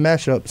one-on-one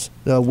matchups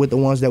with the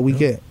ones that we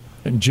get.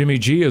 And Jimmy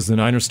G, as the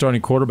Niners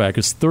starting quarterback,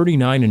 is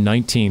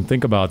 39-19.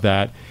 Think about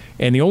that.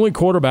 And the only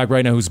quarterback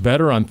right now who's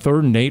better on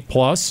 3rd and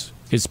 8+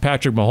 is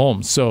Patrick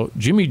Mahomes. So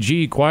Jimmy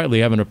G quietly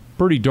having a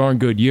pretty darn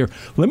good year.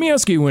 Let me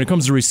ask you, when it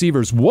comes to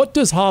receivers, what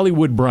does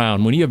Hollywood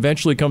Brown, when he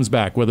eventually comes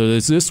back, whether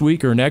it's this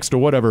week or next or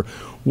whatever,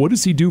 what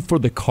does he do for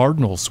the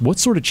Cardinals? What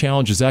sort of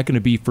challenge is that going to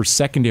be for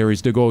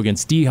secondaries to go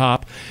against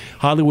D-Hop,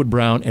 Hollywood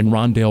Brown, and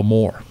Rondale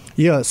Moore?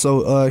 Yeah,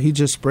 so he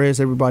just spreads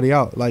everybody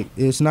out. Like,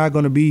 it's not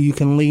going to be you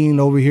can lean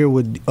over here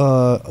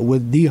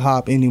with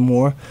D-Hop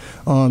anymore.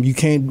 You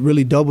can't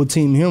really double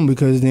team him,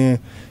 because then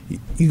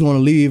you're going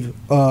to leave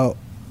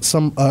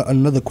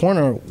another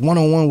corner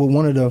one-on-one with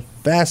one of the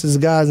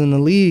fastest guys in the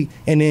league,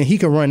 and then he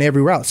can run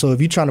every route. So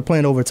if you're trying to play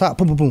it over top,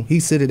 boom, boom, boom, he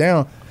sit it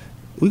down.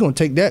 We're going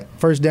to take that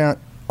first down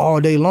all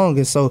day long,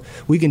 and so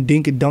we can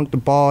dink and dunk the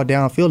ball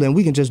downfield, and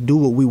we can just do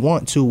what we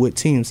want to with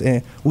teams.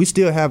 And we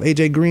still have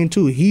A.J. Green,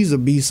 too. He's a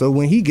beast, so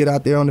when he get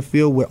out there on the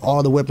field with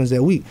all the weapons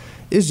that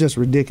it's just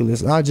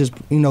ridiculous. I just,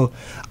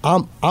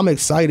 I'm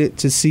excited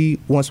to see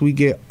once we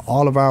get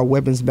all of our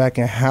weapons back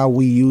and how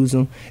we use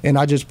them. And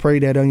I just pray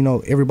that,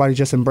 everybody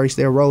just embrace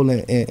their role.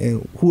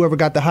 And whoever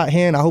got the hot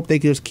hand, I hope they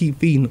just keep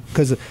feeding,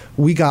 because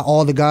we got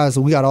all the guys,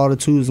 we got all the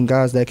tools and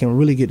guys that can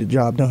really get the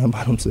job done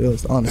by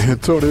themselves, honestly.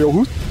 Antonio,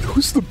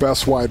 who's the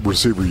best wide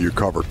receiver you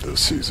covered this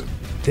season?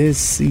 This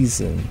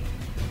season,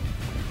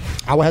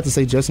 I would have to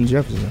say Justin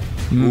Jefferson.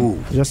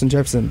 Ooh. Justin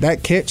Jefferson.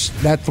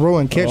 That throw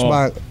and catch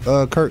by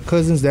Kirk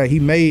Cousins that he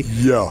made.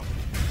 Yeah.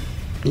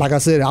 Like I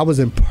said, I was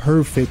in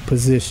perfect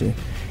position.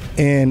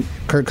 And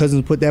Kirk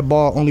Cousins put that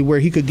ball only where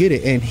he could get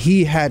it. And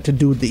he had to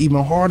do the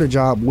even harder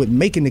job with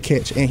making the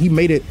catch. And he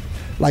made it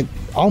like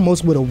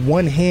almost with a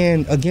one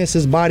hand against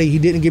his body. He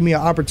didn't give me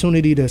an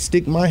opportunity to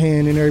stick my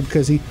hand in there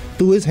because he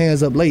threw his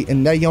hands up late.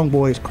 And that young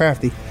boy is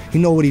crafty. He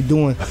know what he's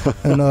doing.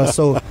 And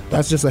so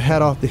that's just a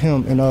hat off to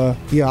him. And,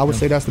 I would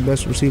say that's the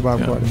best receiver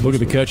I've got. Look at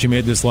the catch he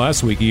made this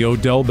last week. He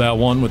Odell'd that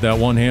one with that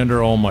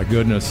one-hander. Oh, my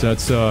goodness.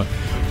 That's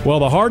well,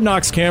 the Hard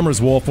Knocks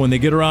cameras, Wolf, when they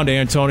get around to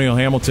Antonio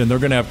Hamilton, they're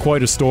going to have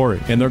quite a story,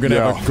 and they're going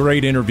to have a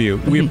great interview.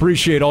 We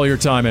appreciate all your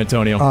time,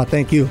 Antonio.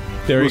 Thank you.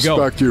 There you go.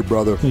 Respect you,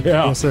 brother.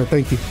 Yeah. Yes, sir.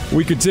 Thank you.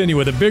 We continue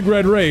with the Big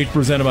Red Rage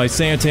presented by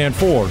Santan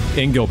Ford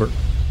in Gilbert.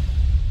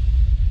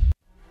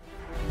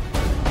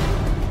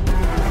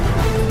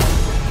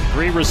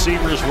 Three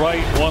receivers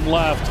right, one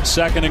left.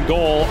 2nd and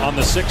goal on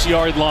the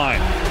 6-yard line.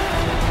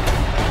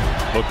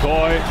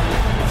 McCoy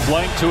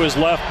flanked to his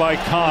left by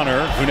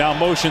Connor, who now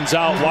motions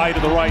out wide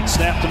to the right.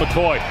 Snap to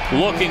McCoy.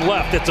 Looking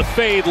left. It's a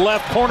fade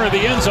left corner of the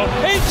end zone.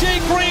 A.J.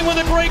 Green with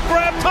a great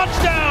grab.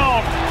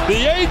 Touchdown!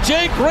 The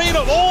A.J. Green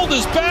of old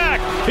is back.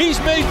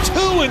 He's made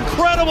 2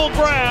 incredible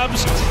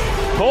grabs.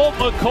 Colt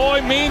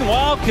McCoy,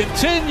 meanwhile,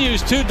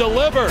 continues to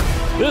deliver.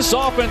 This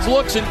offense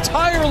looks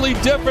entirely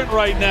different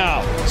right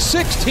now.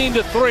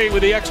 16-3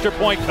 with the extra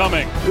point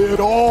coming. It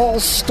all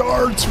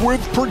starts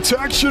with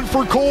protection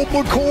for Colt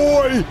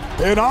McCoy.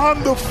 And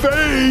on the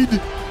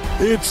fade,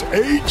 it's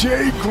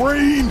A.J.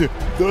 Green,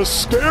 the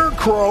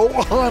scarecrow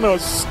on a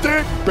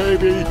stick,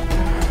 baby.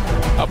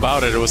 How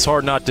about it? It was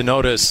hard not to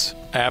notice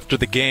after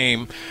the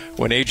game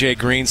when A.J.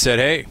 Green said,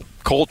 hey,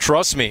 Colt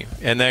trusts me.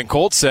 And then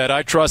Colt said,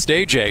 I trust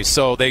AJ.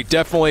 So they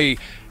definitely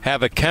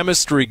have a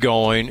chemistry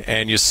going,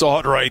 and you saw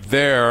it right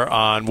there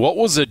on what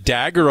was a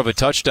dagger of a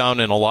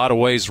touchdown in a lot of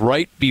ways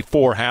right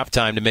before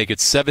halftime to make it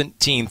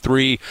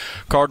 17-3.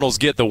 Cardinals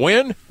get the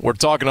win. We're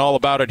talking all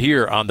about it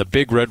here on the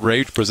Big Red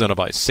Rage presented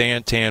by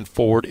Santan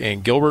Ford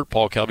and Gilbert.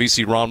 Paul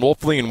Calvisi, Ron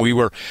Wolfley, and we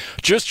were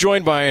just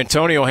joined by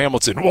Antonio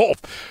Hamilton.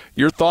 Wolf,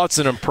 Your thoughts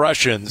and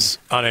impressions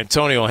on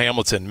Antonio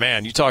Hamilton.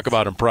 Man, you talk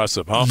about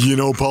impressive, huh? You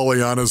know,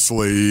 Paulie,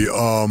 honestly,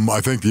 I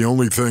think the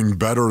only thing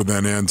better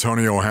than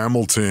Antonio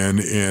Hamilton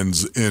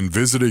in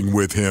visiting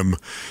with him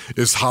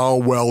is how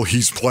well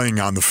he's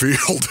playing on the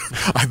field.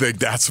 I think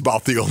that's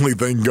about the only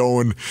thing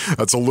going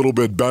that's a little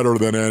bit better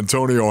than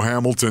Antonio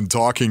Hamilton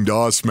talking to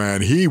us,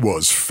 man. He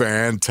was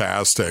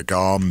fantastic.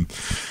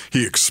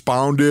 He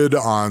expounded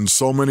on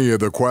so many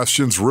of the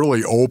questions,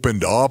 really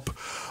opened up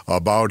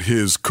about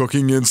his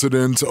cooking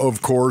incident,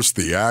 of course,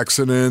 the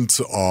accident,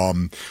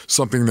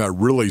 something that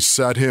really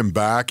set him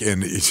back,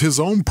 and it's his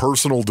own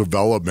personal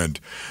development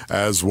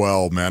as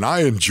well, man.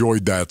 I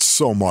enjoyed that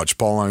so much,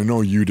 Paul. I know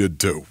you did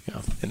too.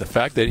 Yeah. And the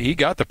fact that he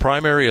got the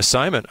primary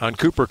assignment on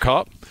Cooper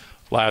Kupp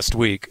last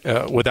week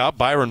without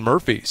Byron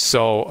Murphy.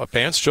 So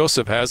Vance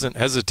Joseph hasn't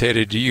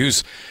hesitated to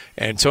use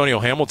Antonio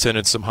Hamilton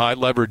in some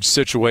high-leverage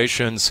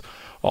situations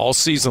all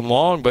season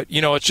long. But,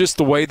 you know, it's just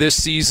the way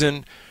this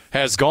season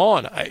has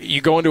gone.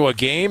 You go into a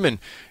game, and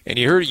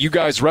you heard you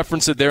guys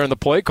reference it there in the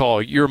play call.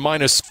 You're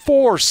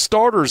 -4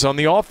 starters on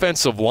the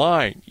offensive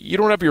line. You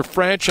don't have your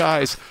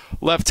franchise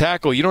left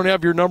tackle. You don't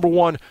have your number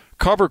one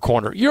cover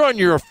corner. You're on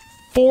your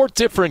 4th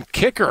different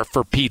kicker,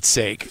 for Pete's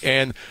sake.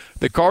 And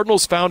the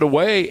Cardinals found a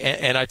way,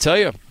 and I tell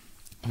you,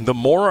 the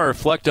more I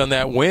reflect on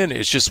that win,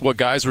 it's just what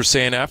guys were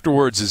saying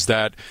afterwards is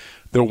that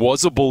there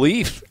was a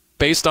belief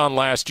based on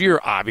last year,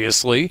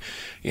 obviously.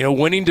 You know,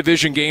 winning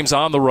division games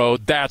on the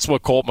road, that's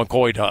what Colt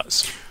McCoy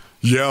does.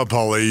 Yeah,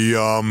 Paulie,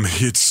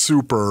 it's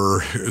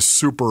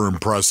super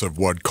impressive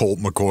what Colt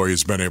McCoy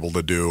has been able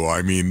to do.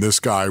 I mean, this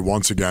guy,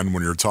 once again,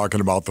 when you're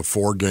talking about the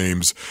 4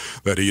 games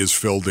that he has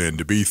filled in,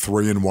 to be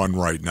 3-1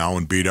 right now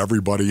and beat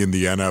everybody in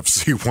the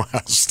NFC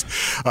West,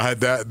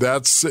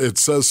 it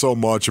says so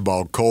much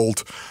about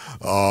Colt.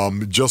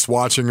 Just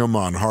watching him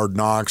on Hard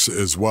Knocks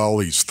as well,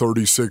 he's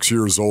 36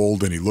 years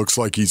old and he looks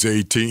like he's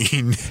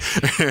 18.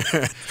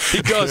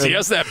 He does. He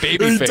has that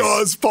baby face. He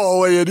does,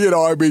 Paulie. And, you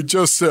know, I mean,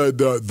 just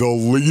the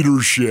leadership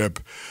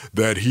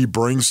that he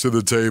brings to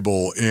the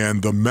table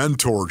and the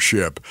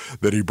mentorship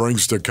that he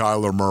brings to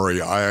Kyler Murray.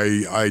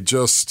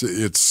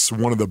 It's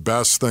one of the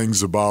best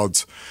things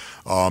about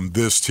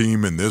this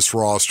team and this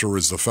roster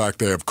is the fact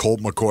they have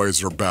Colt McCoy as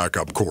their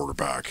backup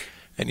quarterback.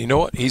 And you know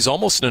what? He's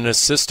almost an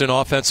assistant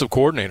offensive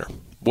coordinator.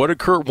 What did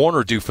Kurt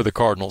Warner do for the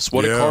Cardinals?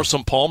 What did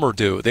Carson Palmer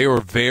do? They were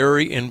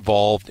very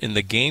involved in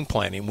the game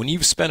planning. When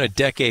you've spent a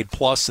decade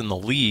plus in the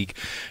league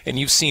and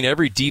you've seen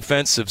every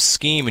defensive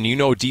scheme and you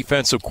know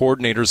defensive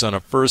coordinators on a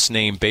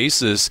first-name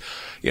basis,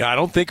 I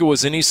don't think it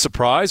was any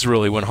surprise,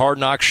 really, when Hard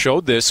Knocks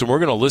showed this, and we're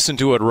going to listen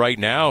to it right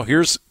now.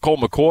 Here's Colt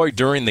McCoy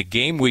during the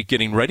game week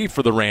getting ready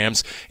for the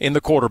Rams in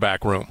the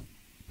quarterback room.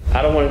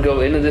 I don't want to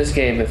go into this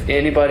game if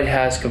anybody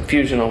has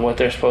confusion on what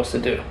they're supposed to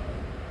do.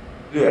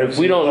 If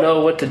we don't know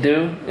what to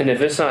do, and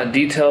if it's not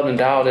detailed and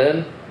dialed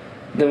in,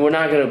 then we're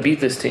not going to beat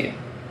this team.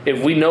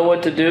 If we know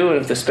what to do, and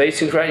if the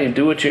spacing's right, and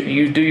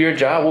you do your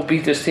job, we'll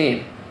beat this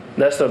team.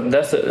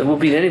 We'll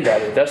beat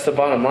anybody. That's the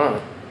bottom line.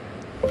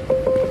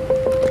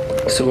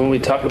 So when we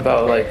talk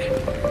about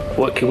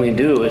what can we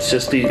do, it's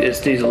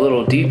these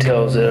little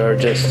details that are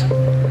just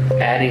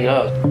adding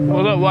up.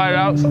 What up,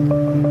 wideouts?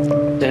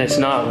 And it's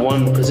not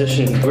one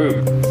position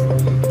group.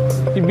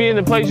 You be in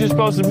the place you're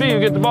supposed to be, you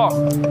get the ball.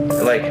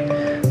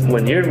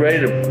 When you're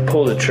ready to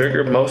pull the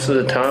trigger, most of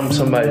the time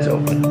somebody's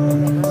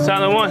open.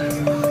 Silent one.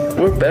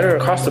 We're better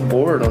across the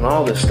board on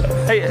all this stuff.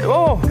 Hey,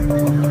 oh!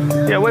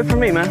 Yeah, wait for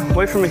me, man.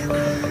 Wait for me.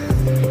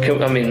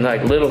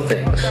 Little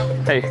things.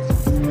 Hey.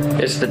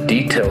 It's the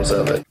details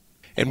of it.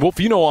 And Wolf,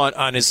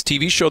 on his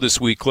TV show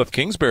this week, Cliff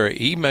Kingsbury,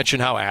 he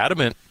mentioned how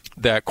adamant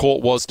that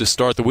Colt was to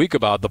start the week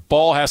about the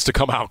ball has to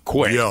come out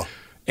quick. Yeah.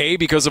 A,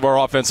 because of our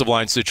offensive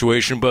line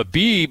situation, but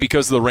B,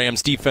 because of the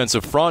Rams'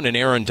 defensive front and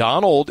Aaron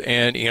Donald.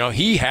 And,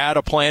 he had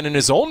a plan in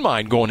his own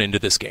mind going into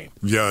this game.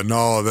 Yeah,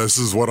 no, this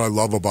is what I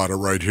love about it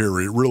right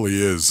here. It really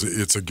is.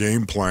 It's a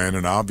game plan,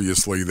 and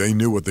obviously they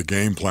knew what the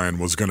game plan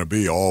was going to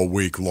be all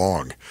week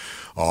long.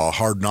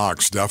 Hard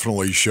Knocks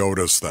definitely showed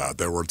us that.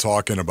 They were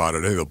talking about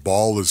it. Hey, the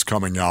ball is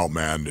coming out,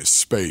 man.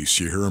 Space.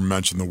 You hear him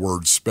mention the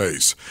word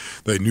space.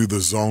 They knew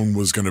the zone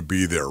was going to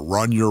be there.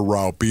 Run your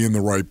route, be in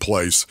the right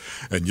place,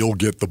 and you'll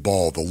get the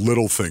ball. The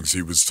little things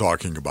he was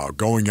talking about.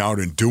 Going out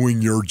and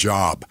doing your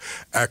job.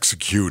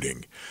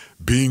 Executing.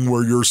 Being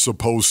where you're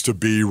supposed to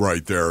be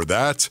right there.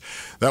 That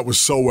was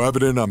so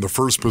evident on the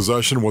first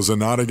possession, was it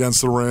not,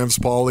 against the Rams,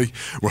 Paulie?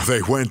 Where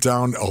they went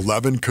down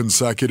 11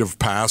 consecutive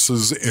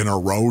passes in a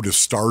row to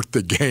start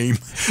the game.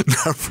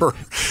 Never.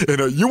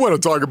 You want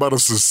to talk about a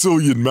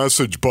Sicilian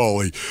message,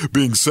 Paulie,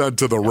 being sent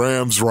to the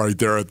Rams right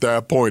there at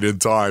that point in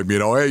time.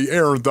 Hey,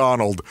 Aaron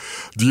Donald,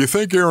 do you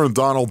think Aaron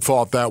Donald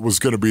thought that was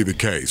going to be the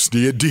case? Do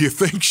you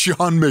think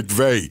Sean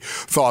McVay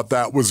thought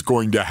that was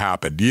going to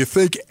happen? Do you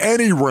think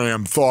any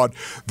Ram thought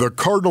the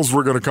Cardinals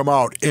were going to come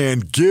out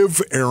and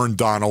give Aaron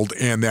Donald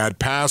and that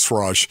pass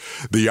rush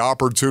the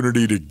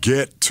opportunity to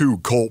get to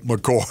Colt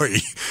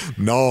McCoy?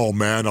 No,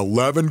 man,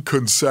 11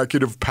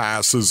 consecutive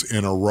passes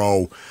in a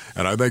row,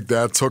 and I think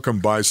that took him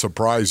by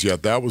surprise,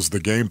 yet that was the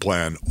game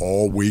plan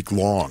all week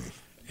long.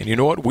 And you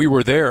know what? We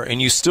were there,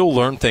 and you still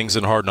learn things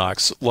in Hard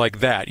Knocks like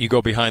that. You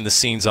go behind the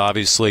scenes,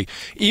 obviously.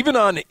 Even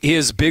on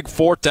his big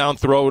fourth down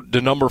throw to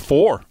number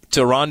 4,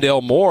 to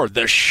Rondale Moore,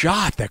 the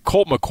shot that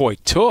Colt McCoy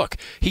took,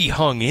 he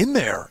hung in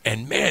there,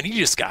 and man, he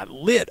just got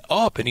lit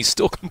up, and he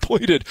still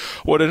completed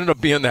what ended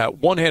up being that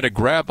one-handed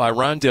grab by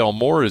Rondale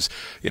Moore. Is,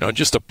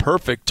 just a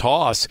perfect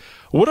toss.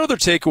 What other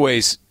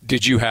takeaways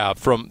did you have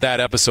from that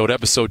episode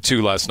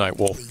 2 last night,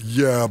 Wolf?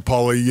 Yeah,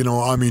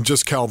 Paulie,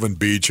 just Calvin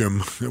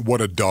Beachum. What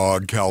a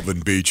dog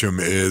Calvin Beachum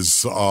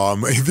is.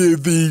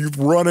 The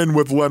run-in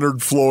with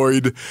Leonard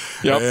Floyd.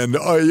 Yep. And,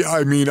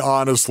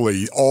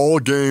 honestly, all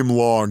game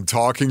long,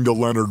 talking to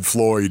Leonard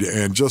Floyd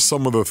and just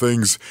some of the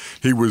things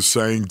he was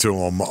saying to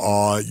him.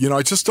 I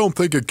just don't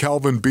think of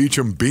Calvin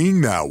Beachum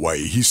being that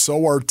way. He's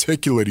so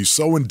articulate. He's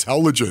so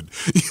intelligent.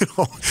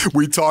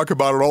 We talk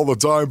about it all the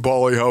time,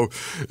 Paulie, how,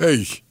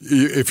 hey,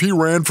 if he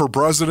ran for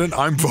president,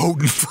 I'm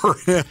voting for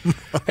him.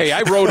 Hey,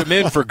 I wrote him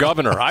in for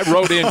governor. I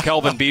wrote in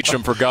Calvin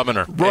Beachum for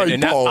governor. Right,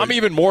 and now I'm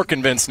even more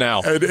convinced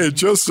now. And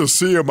just to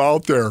see him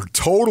out there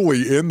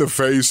totally in the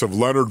face of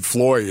Leonard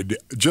Floyd,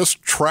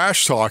 just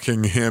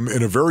trash-talking him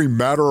in a very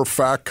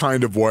matter-of-fact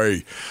kind of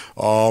way.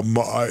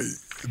 The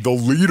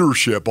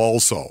leadership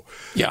also,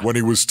 when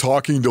he was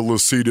talking to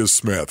Lecitus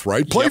Smith,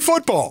 right? Play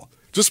football.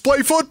 Just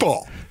play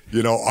football.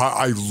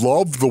 I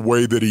love the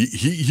way that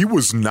he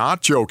was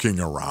not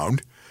joking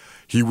around.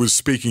 He was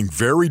speaking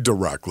very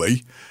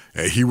directly.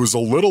 He was a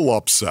little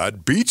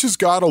upset. Beach has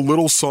got a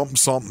little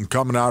something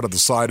coming out of the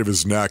side of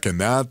his neck, and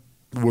that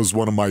was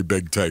one of my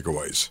big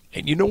takeaways.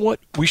 And you know what?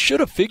 We should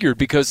have figured,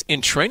 because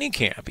in training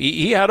camp,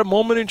 he had a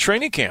moment in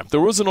training camp.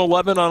 There was an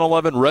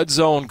 11-on-11 red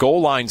zone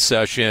goal line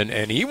session,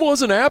 and he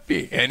wasn't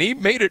happy, and he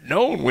made it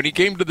known when he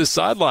came to the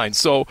sideline.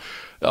 So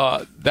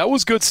that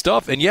was good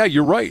stuff. And, yeah,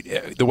 you're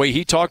right. The way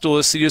he talked to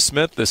Lecitus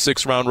Smith, the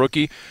 6th-round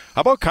rookie.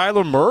 How about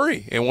Kyler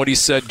Murray and what he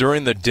said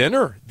during the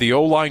dinner, the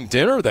O-line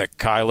dinner that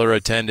Kyler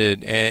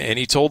attended? And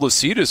he told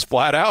Lecitus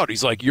flat out,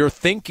 he's like, you're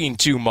thinking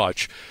too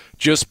much.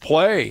 Just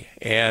play.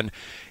 And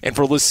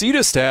for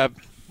Lecitus to have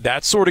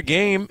that sort of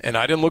game, and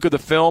I didn't look at the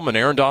film, and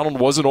Aaron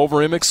Donald wasn't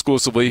over him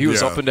exclusively. He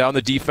was up and down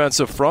the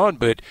defensive front,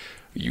 but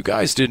you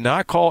guys did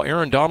not call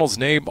Aaron Donald's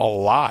name a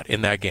lot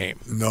in that game.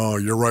 No,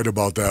 you're right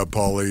about that,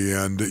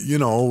 Paulie. And,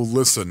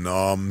 listen,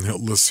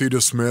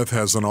 Lecitus Smith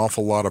has an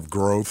awful lot of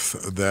growth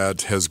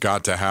that has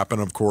got to happen,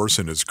 of course,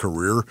 in his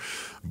career.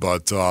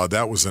 But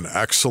that was an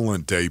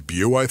excellent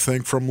debut, I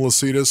think, from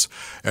Lecitus.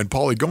 And,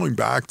 Paulie, going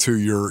back to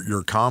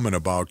your comment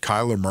about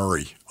Kyler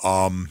Murray,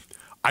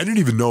 I didn't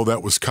even know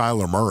that was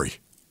Kyler Murray.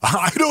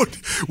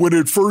 When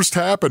it first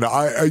happened,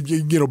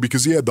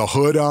 because he had the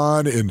hood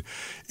on, and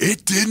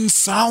it didn't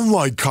sound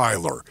like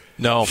Kyler.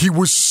 No. He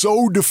was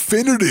so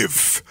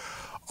definitive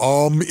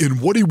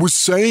in what he was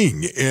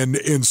saying.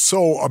 And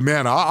so,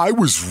 man, I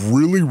was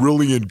really,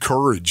 really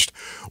encouraged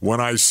when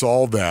I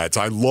saw that.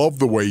 I love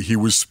the way he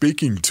was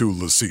speaking to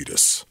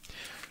Lecitus.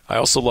 I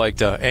also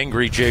liked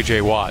Angry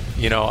J.J. Watt.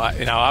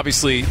 Now,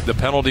 obviously, the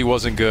penalty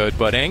wasn't good,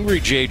 but Angry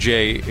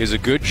J.J. is a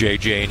good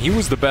J.J., and he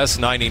was the best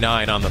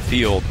 99 on the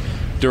field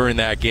during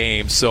that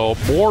game. So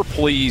more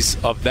pleas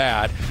of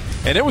that.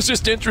 And it was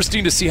just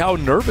interesting to see how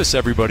nervous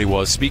everybody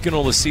was. Speaking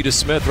of Lecitus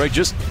Smith, right,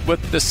 just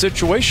with the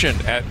situation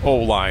at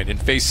O-line and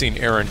facing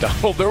Aaron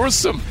Donald, there was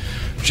some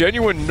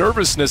genuine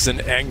nervousness and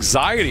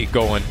anxiety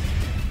going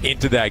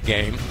into that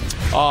game.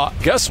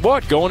 Guess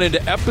what? Going into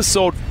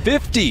episode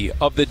 50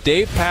 of the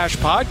Dave Pasch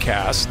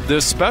podcast, the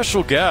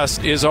special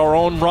guest is our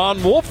own Ron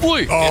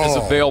Wolfley. It is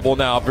available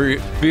now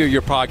via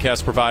your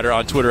podcast provider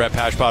on Twitter at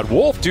PaschPod.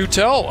 Wolf, do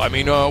tell.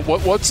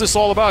 What's this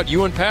all about?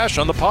 You and Pasch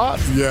on the pod?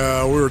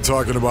 Yeah, we were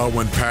talking about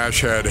when Pasch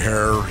had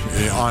hair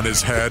on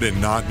his head and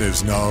not in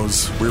his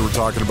nose. We were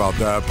talking about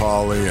that,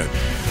 Paulie, and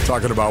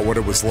talking about what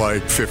it was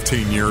like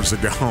 15 years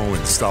ago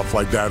and stuff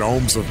like that.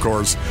 Ohms, of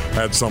course,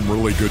 had some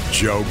really good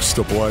jokes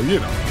to play,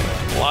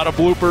 A lot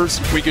of bloopers.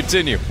 We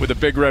continue with the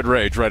Big Red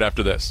Rage right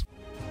after this.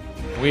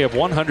 We have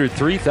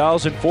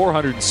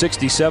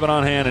 103,467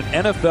 on hand, an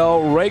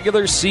NFL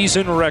regular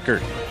season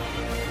record.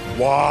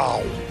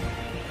 Wow.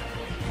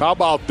 How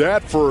about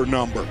that for a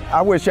number?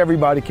 I wish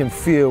everybody can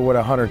feel what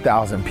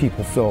 100,000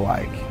 people feel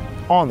like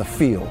on the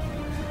field.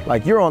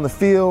 Like you're on the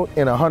field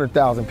and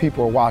 100,000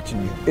 people are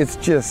watching you. It's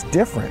just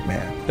different,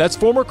 man. That's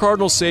former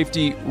Cardinals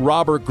safety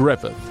Robert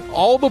Griffith.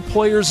 All the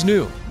players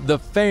knew the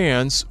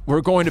fans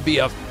were going to be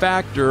a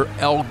factor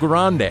El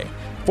Grande.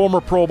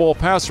 Former Pro Bowl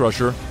pass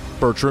rusher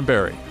Bertrand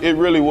Berry. It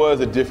really was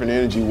a different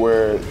energy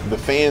where the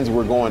fans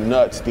were going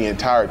nuts the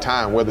entire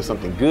time, whether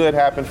something good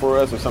happened for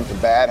us or something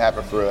bad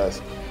happened for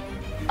us.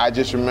 I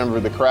just remember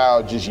the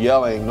crowd just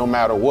yelling no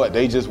matter what.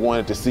 They just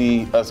wanted to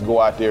see us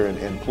go out there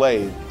and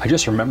play. I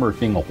just remember it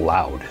being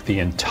loud the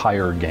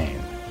entire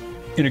game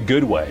in a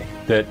good way,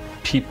 that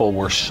people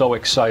were so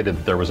excited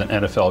that there was an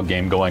NFL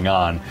game going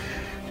on.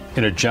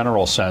 In a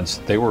general sense,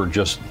 they were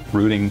just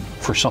rooting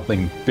for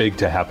something big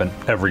to happen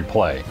every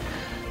play.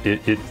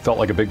 It felt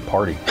like a big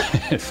party.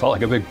 It felt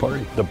like a big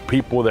party. The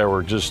people that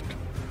were just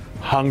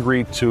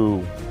hungry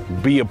to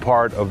be a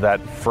part of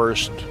that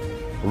first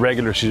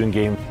regular season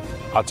game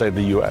outside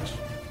the U.S.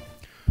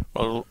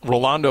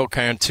 Rolando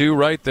Cantu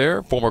right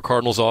there, former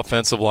Cardinals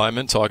offensive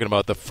lineman, talking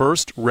about the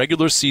first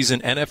regular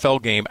season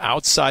NFL game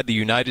outside the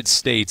United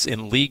States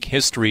in league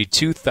history,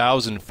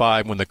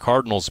 2005, when the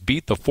Cardinals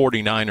beat the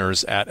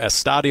 49ers at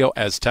Estadio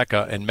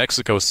Azteca in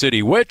Mexico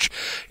City, which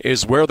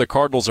is where the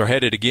Cardinals are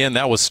headed again.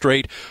 That was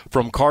straight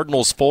from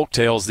Cardinals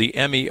Folktales, the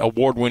Emmy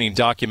award-winning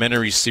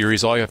documentary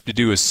series. All you have to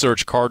do is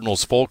search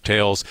Cardinals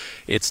Folktales.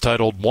 It's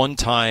titled One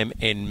Time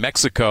in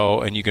Mexico,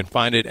 and you can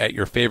find it at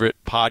your favorite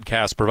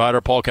podcast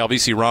provider. Paul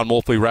Calvisi, Ron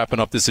Wolfley wrapping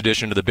up this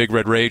edition of the Big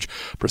Red Rage,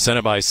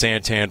 presented by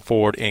Santan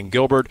Ford in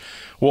Gilbert.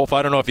 Wolf,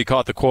 I don't know if you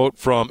caught the quote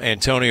from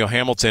Antonio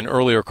Hamilton,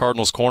 earlier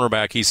Cardinals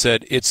cornerback. He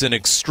said, "It's an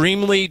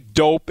extremely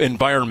dope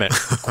environment,"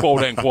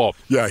 quote unquote.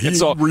 Yeah, he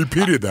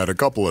repeated that a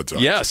couple of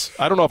times. Yes.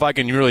 I don't know if I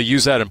can really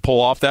use that and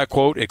pull off that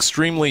quote.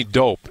 Extremely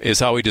dope is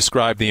how he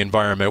described the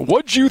environment.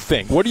 What'd you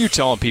think? What are you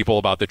telling people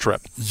about the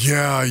trip?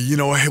 Yeah,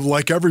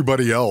 like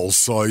everybody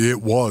else,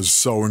 it was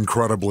so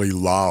incredibly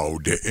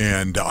loud.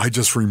 And I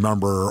just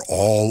remember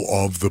all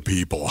of the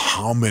people.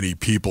 How many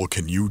people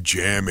can you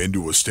jam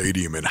into a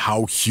stadium, and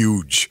how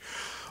huge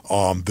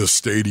the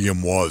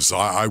stadium was.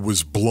 I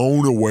was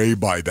blown away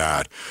by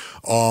that.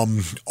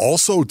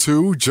 Also,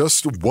 too,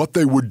 just what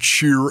they would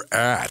cheer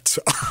at.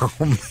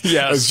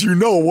 Yes. As you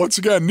know, once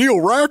again, Neil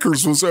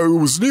Rackers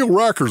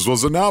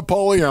was it not,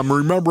 Paulie? I'm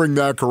remembering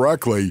that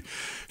correctly.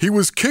 He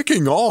was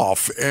kicking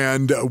off,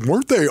 and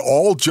weren't they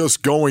all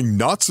just going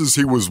nuts as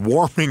he was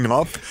warming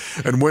up?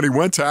 And when he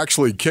went to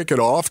actually kick it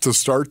off to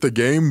start the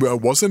game,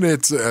 wasn't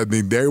it? I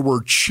mean, they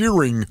were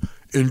cheering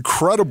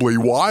incredibly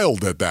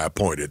wild at that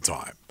point in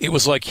time. It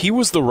was like he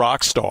was the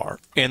rock star,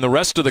 and the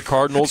rest of the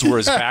Cardinals were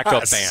his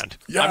backup band.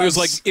 Yes. I mean,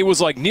 it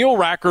was like Neil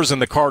Rackers and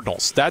the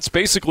Cardinals. That's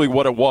basically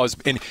what it was.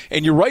 And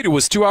you're right, it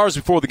was 2 hours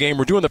before the game.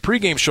 We're doing the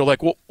pregame show.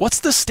 Like, well, what's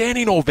the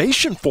standing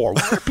ovation for?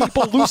 Why are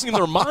people losing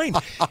their mind?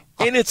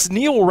 And it's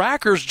Neil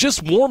Rackers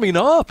just warming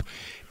up,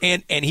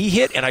 and he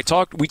hit. And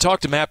we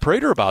talked to Matt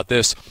Prater about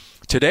this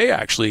today,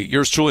 actually.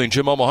 Yours truly and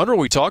Jim Omohundro,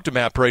 we talked to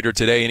Matt Prater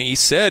today, and he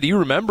said he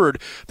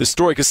remembered the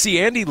story. Because, see,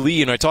 Andy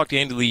Lee, and I talked to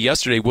Andy Lee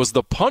yesterday, was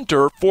the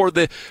punter for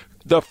the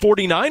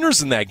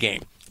 49ers in that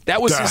game.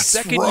 That was his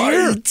second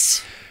year.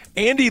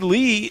 Andy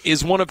Lee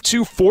is one of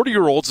two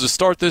 40-year-olds to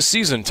start this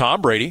season,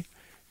 Tom Brady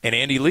and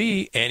Andy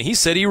Lee, and he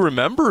said he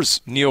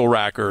remembers Neil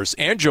Rackers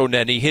and Joe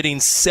Nedney hitting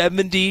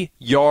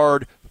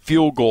 70-yard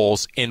field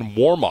goals in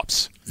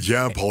warm-ups.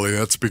 Yeah, Paulie,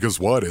 that's because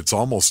what? It's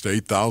almost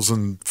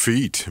 8,000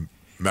 feet.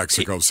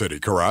 Mexico City,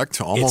 correct?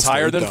 Almost it's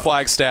higher than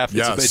Flagstaff.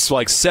 Yes. It's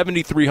like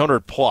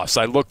 7,300 plus.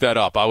 I looked that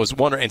up. I was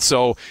wondering. And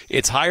so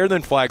it's higher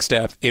than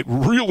Flagstaff. It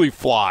really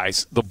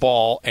flies the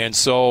ball. And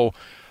so,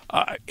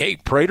 hey,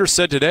 Prater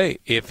said today,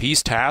 if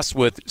he's tasked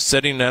with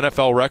setting an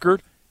NFL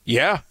record,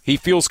 yeah, he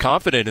feels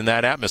confident in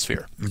that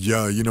atmosphere.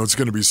 Yeah, it's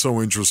going to be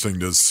so interesting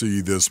to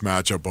see this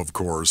matchup, of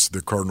course,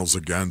 the Cardinals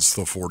against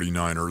the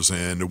 49ers.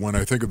 And when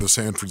I think of the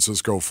San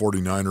Francisco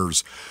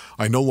 49ers,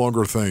 I no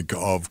longer think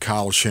of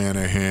Kyle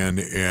Shanahan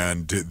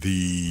and the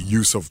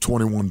use of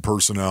 21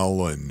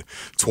 personnel and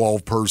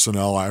 12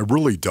 personnel. I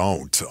really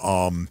don't.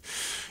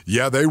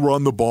 Yeah, they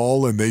run the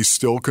ball, and they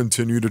still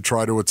continue to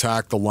try to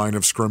attack the line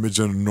of scrimmage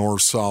in a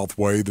north-south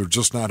way. They're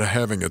just not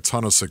having a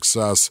ton of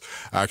success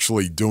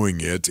actually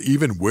doing it,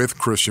 even with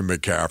Christian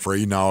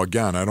McCaffrey. Now,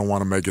 again, I don't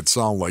want to make it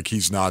sound like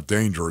he's not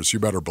dangerous. You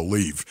better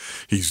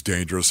believe he's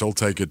dangerous. He'll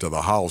take it to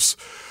the house.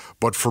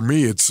 But for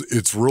me,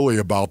 it's really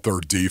about their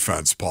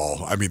defense,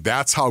 Paul. I mean,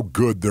 that's how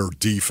good their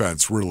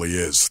defense really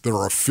is.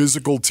 They're a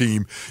physical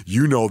team.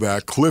 You know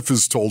that. Cliff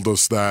has told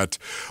us that,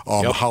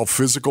 how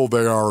physical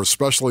they are,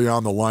 especially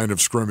on the line of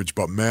scrimmage.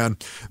 But, man,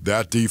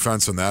 that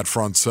defense and that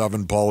front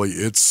seven, Paulie,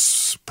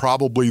 it's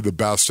probably the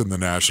best in the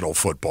National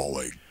Football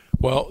League.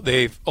 Well,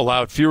 they've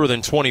allowed fewer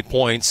than 20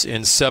 points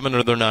in 7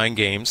 of their 9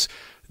 games.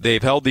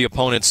 They've held the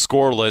opponent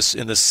scoreless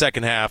in the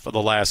second half of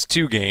the last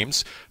 2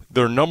 games.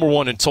 They're number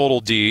 1 in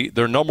total D.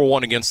 They're number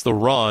 1 against the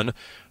run.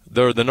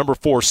 They're the number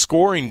 4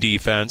 scoring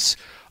defense.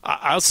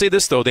 I'll say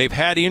this, though. They've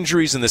had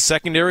injuries in the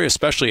secondary,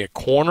 especially at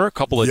corner, a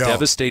couple of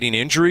devastating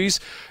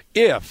injuries.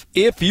 If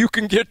you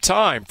can get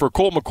time for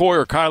Colt McCoy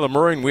or Kyler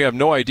Murray, and we have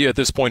no idea at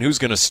this point who's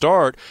going to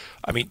start,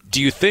 I mean,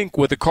 do you think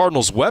with the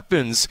Cardinals'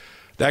 weapons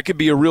that could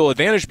be a real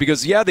advantage?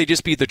 Because, yeah, they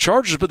just beat the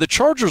Chargers, but the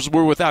Chargers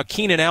were without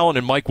Keenan Allen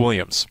and Mike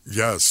Williams.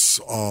 Yes,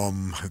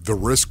 the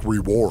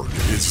risk-reward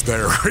is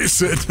there,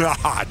 is it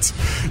not?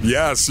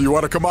 Yes, you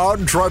want to come out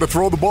and try to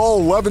throw the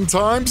ball 11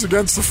 times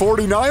against the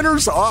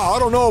 49ers? I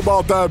don't know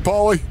about that,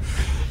 Paulie.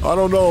 I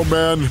don't know,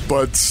 man,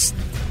 but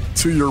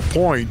to your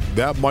point,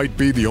 that might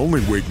be the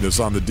only weakness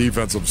on the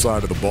defensive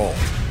side of the ball.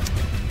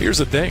 Here's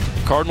the thing.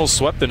 Cardinals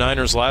swept the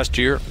Niners last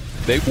year.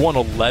 They've won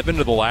 11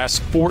 of the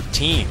last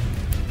 14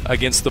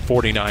 against the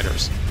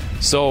 49ers.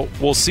 So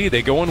we'll see.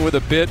 They go in with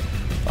a bit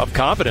of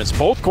confidence.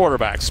 Both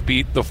quarterbacks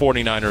beat the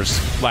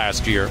 49ers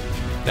last year.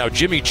 Now,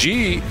 Jimmy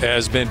G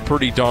has been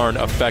pretty darn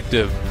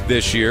effective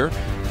this year.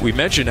 We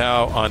mentioned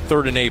how on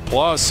 3rd and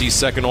 8+, he's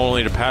second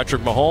only to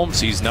Patrick Mahomes.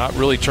 He's not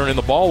really turning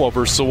the ball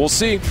over, so we'll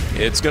see.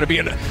 It's going to be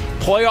a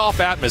playoff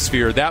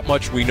atmosphere. That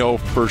much we know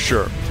for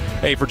sure.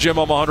 Hey, for Jim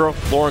Alejandro,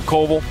 Lauren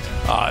Koval,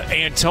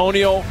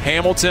 Antonio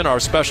Hamilton, our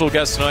special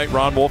guest tonight,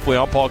 Ron Wolfley,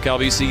 I'm Paul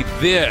Calvisi.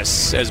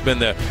 This has been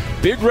the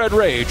Big Red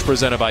Rage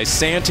presented by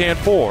Santan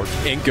Ford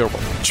in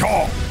Gilbert.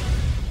 Chaw.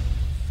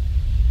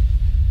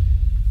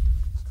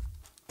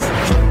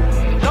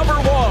 Number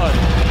 1,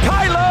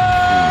 Kyler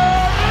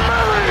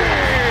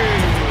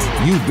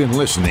Murray. You've been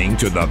listening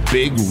to the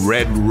Big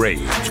Red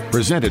Rage,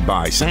 presented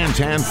by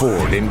Santan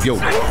Ford in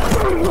Gilbert.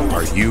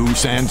 Are you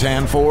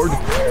Santan Ford?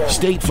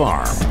 State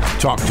Farm.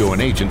 Talk to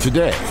an agent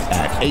today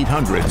at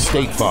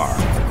 800-STATE-FARM.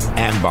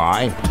 And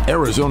by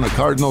Arizona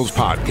Cardinals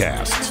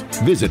Podcasts.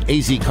 Visit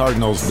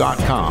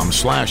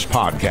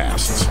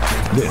azcardinals.com/podcasts.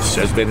 This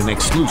has been an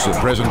exclusive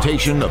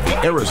presentation of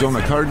the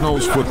Arizona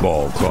Cardinals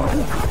Football Club.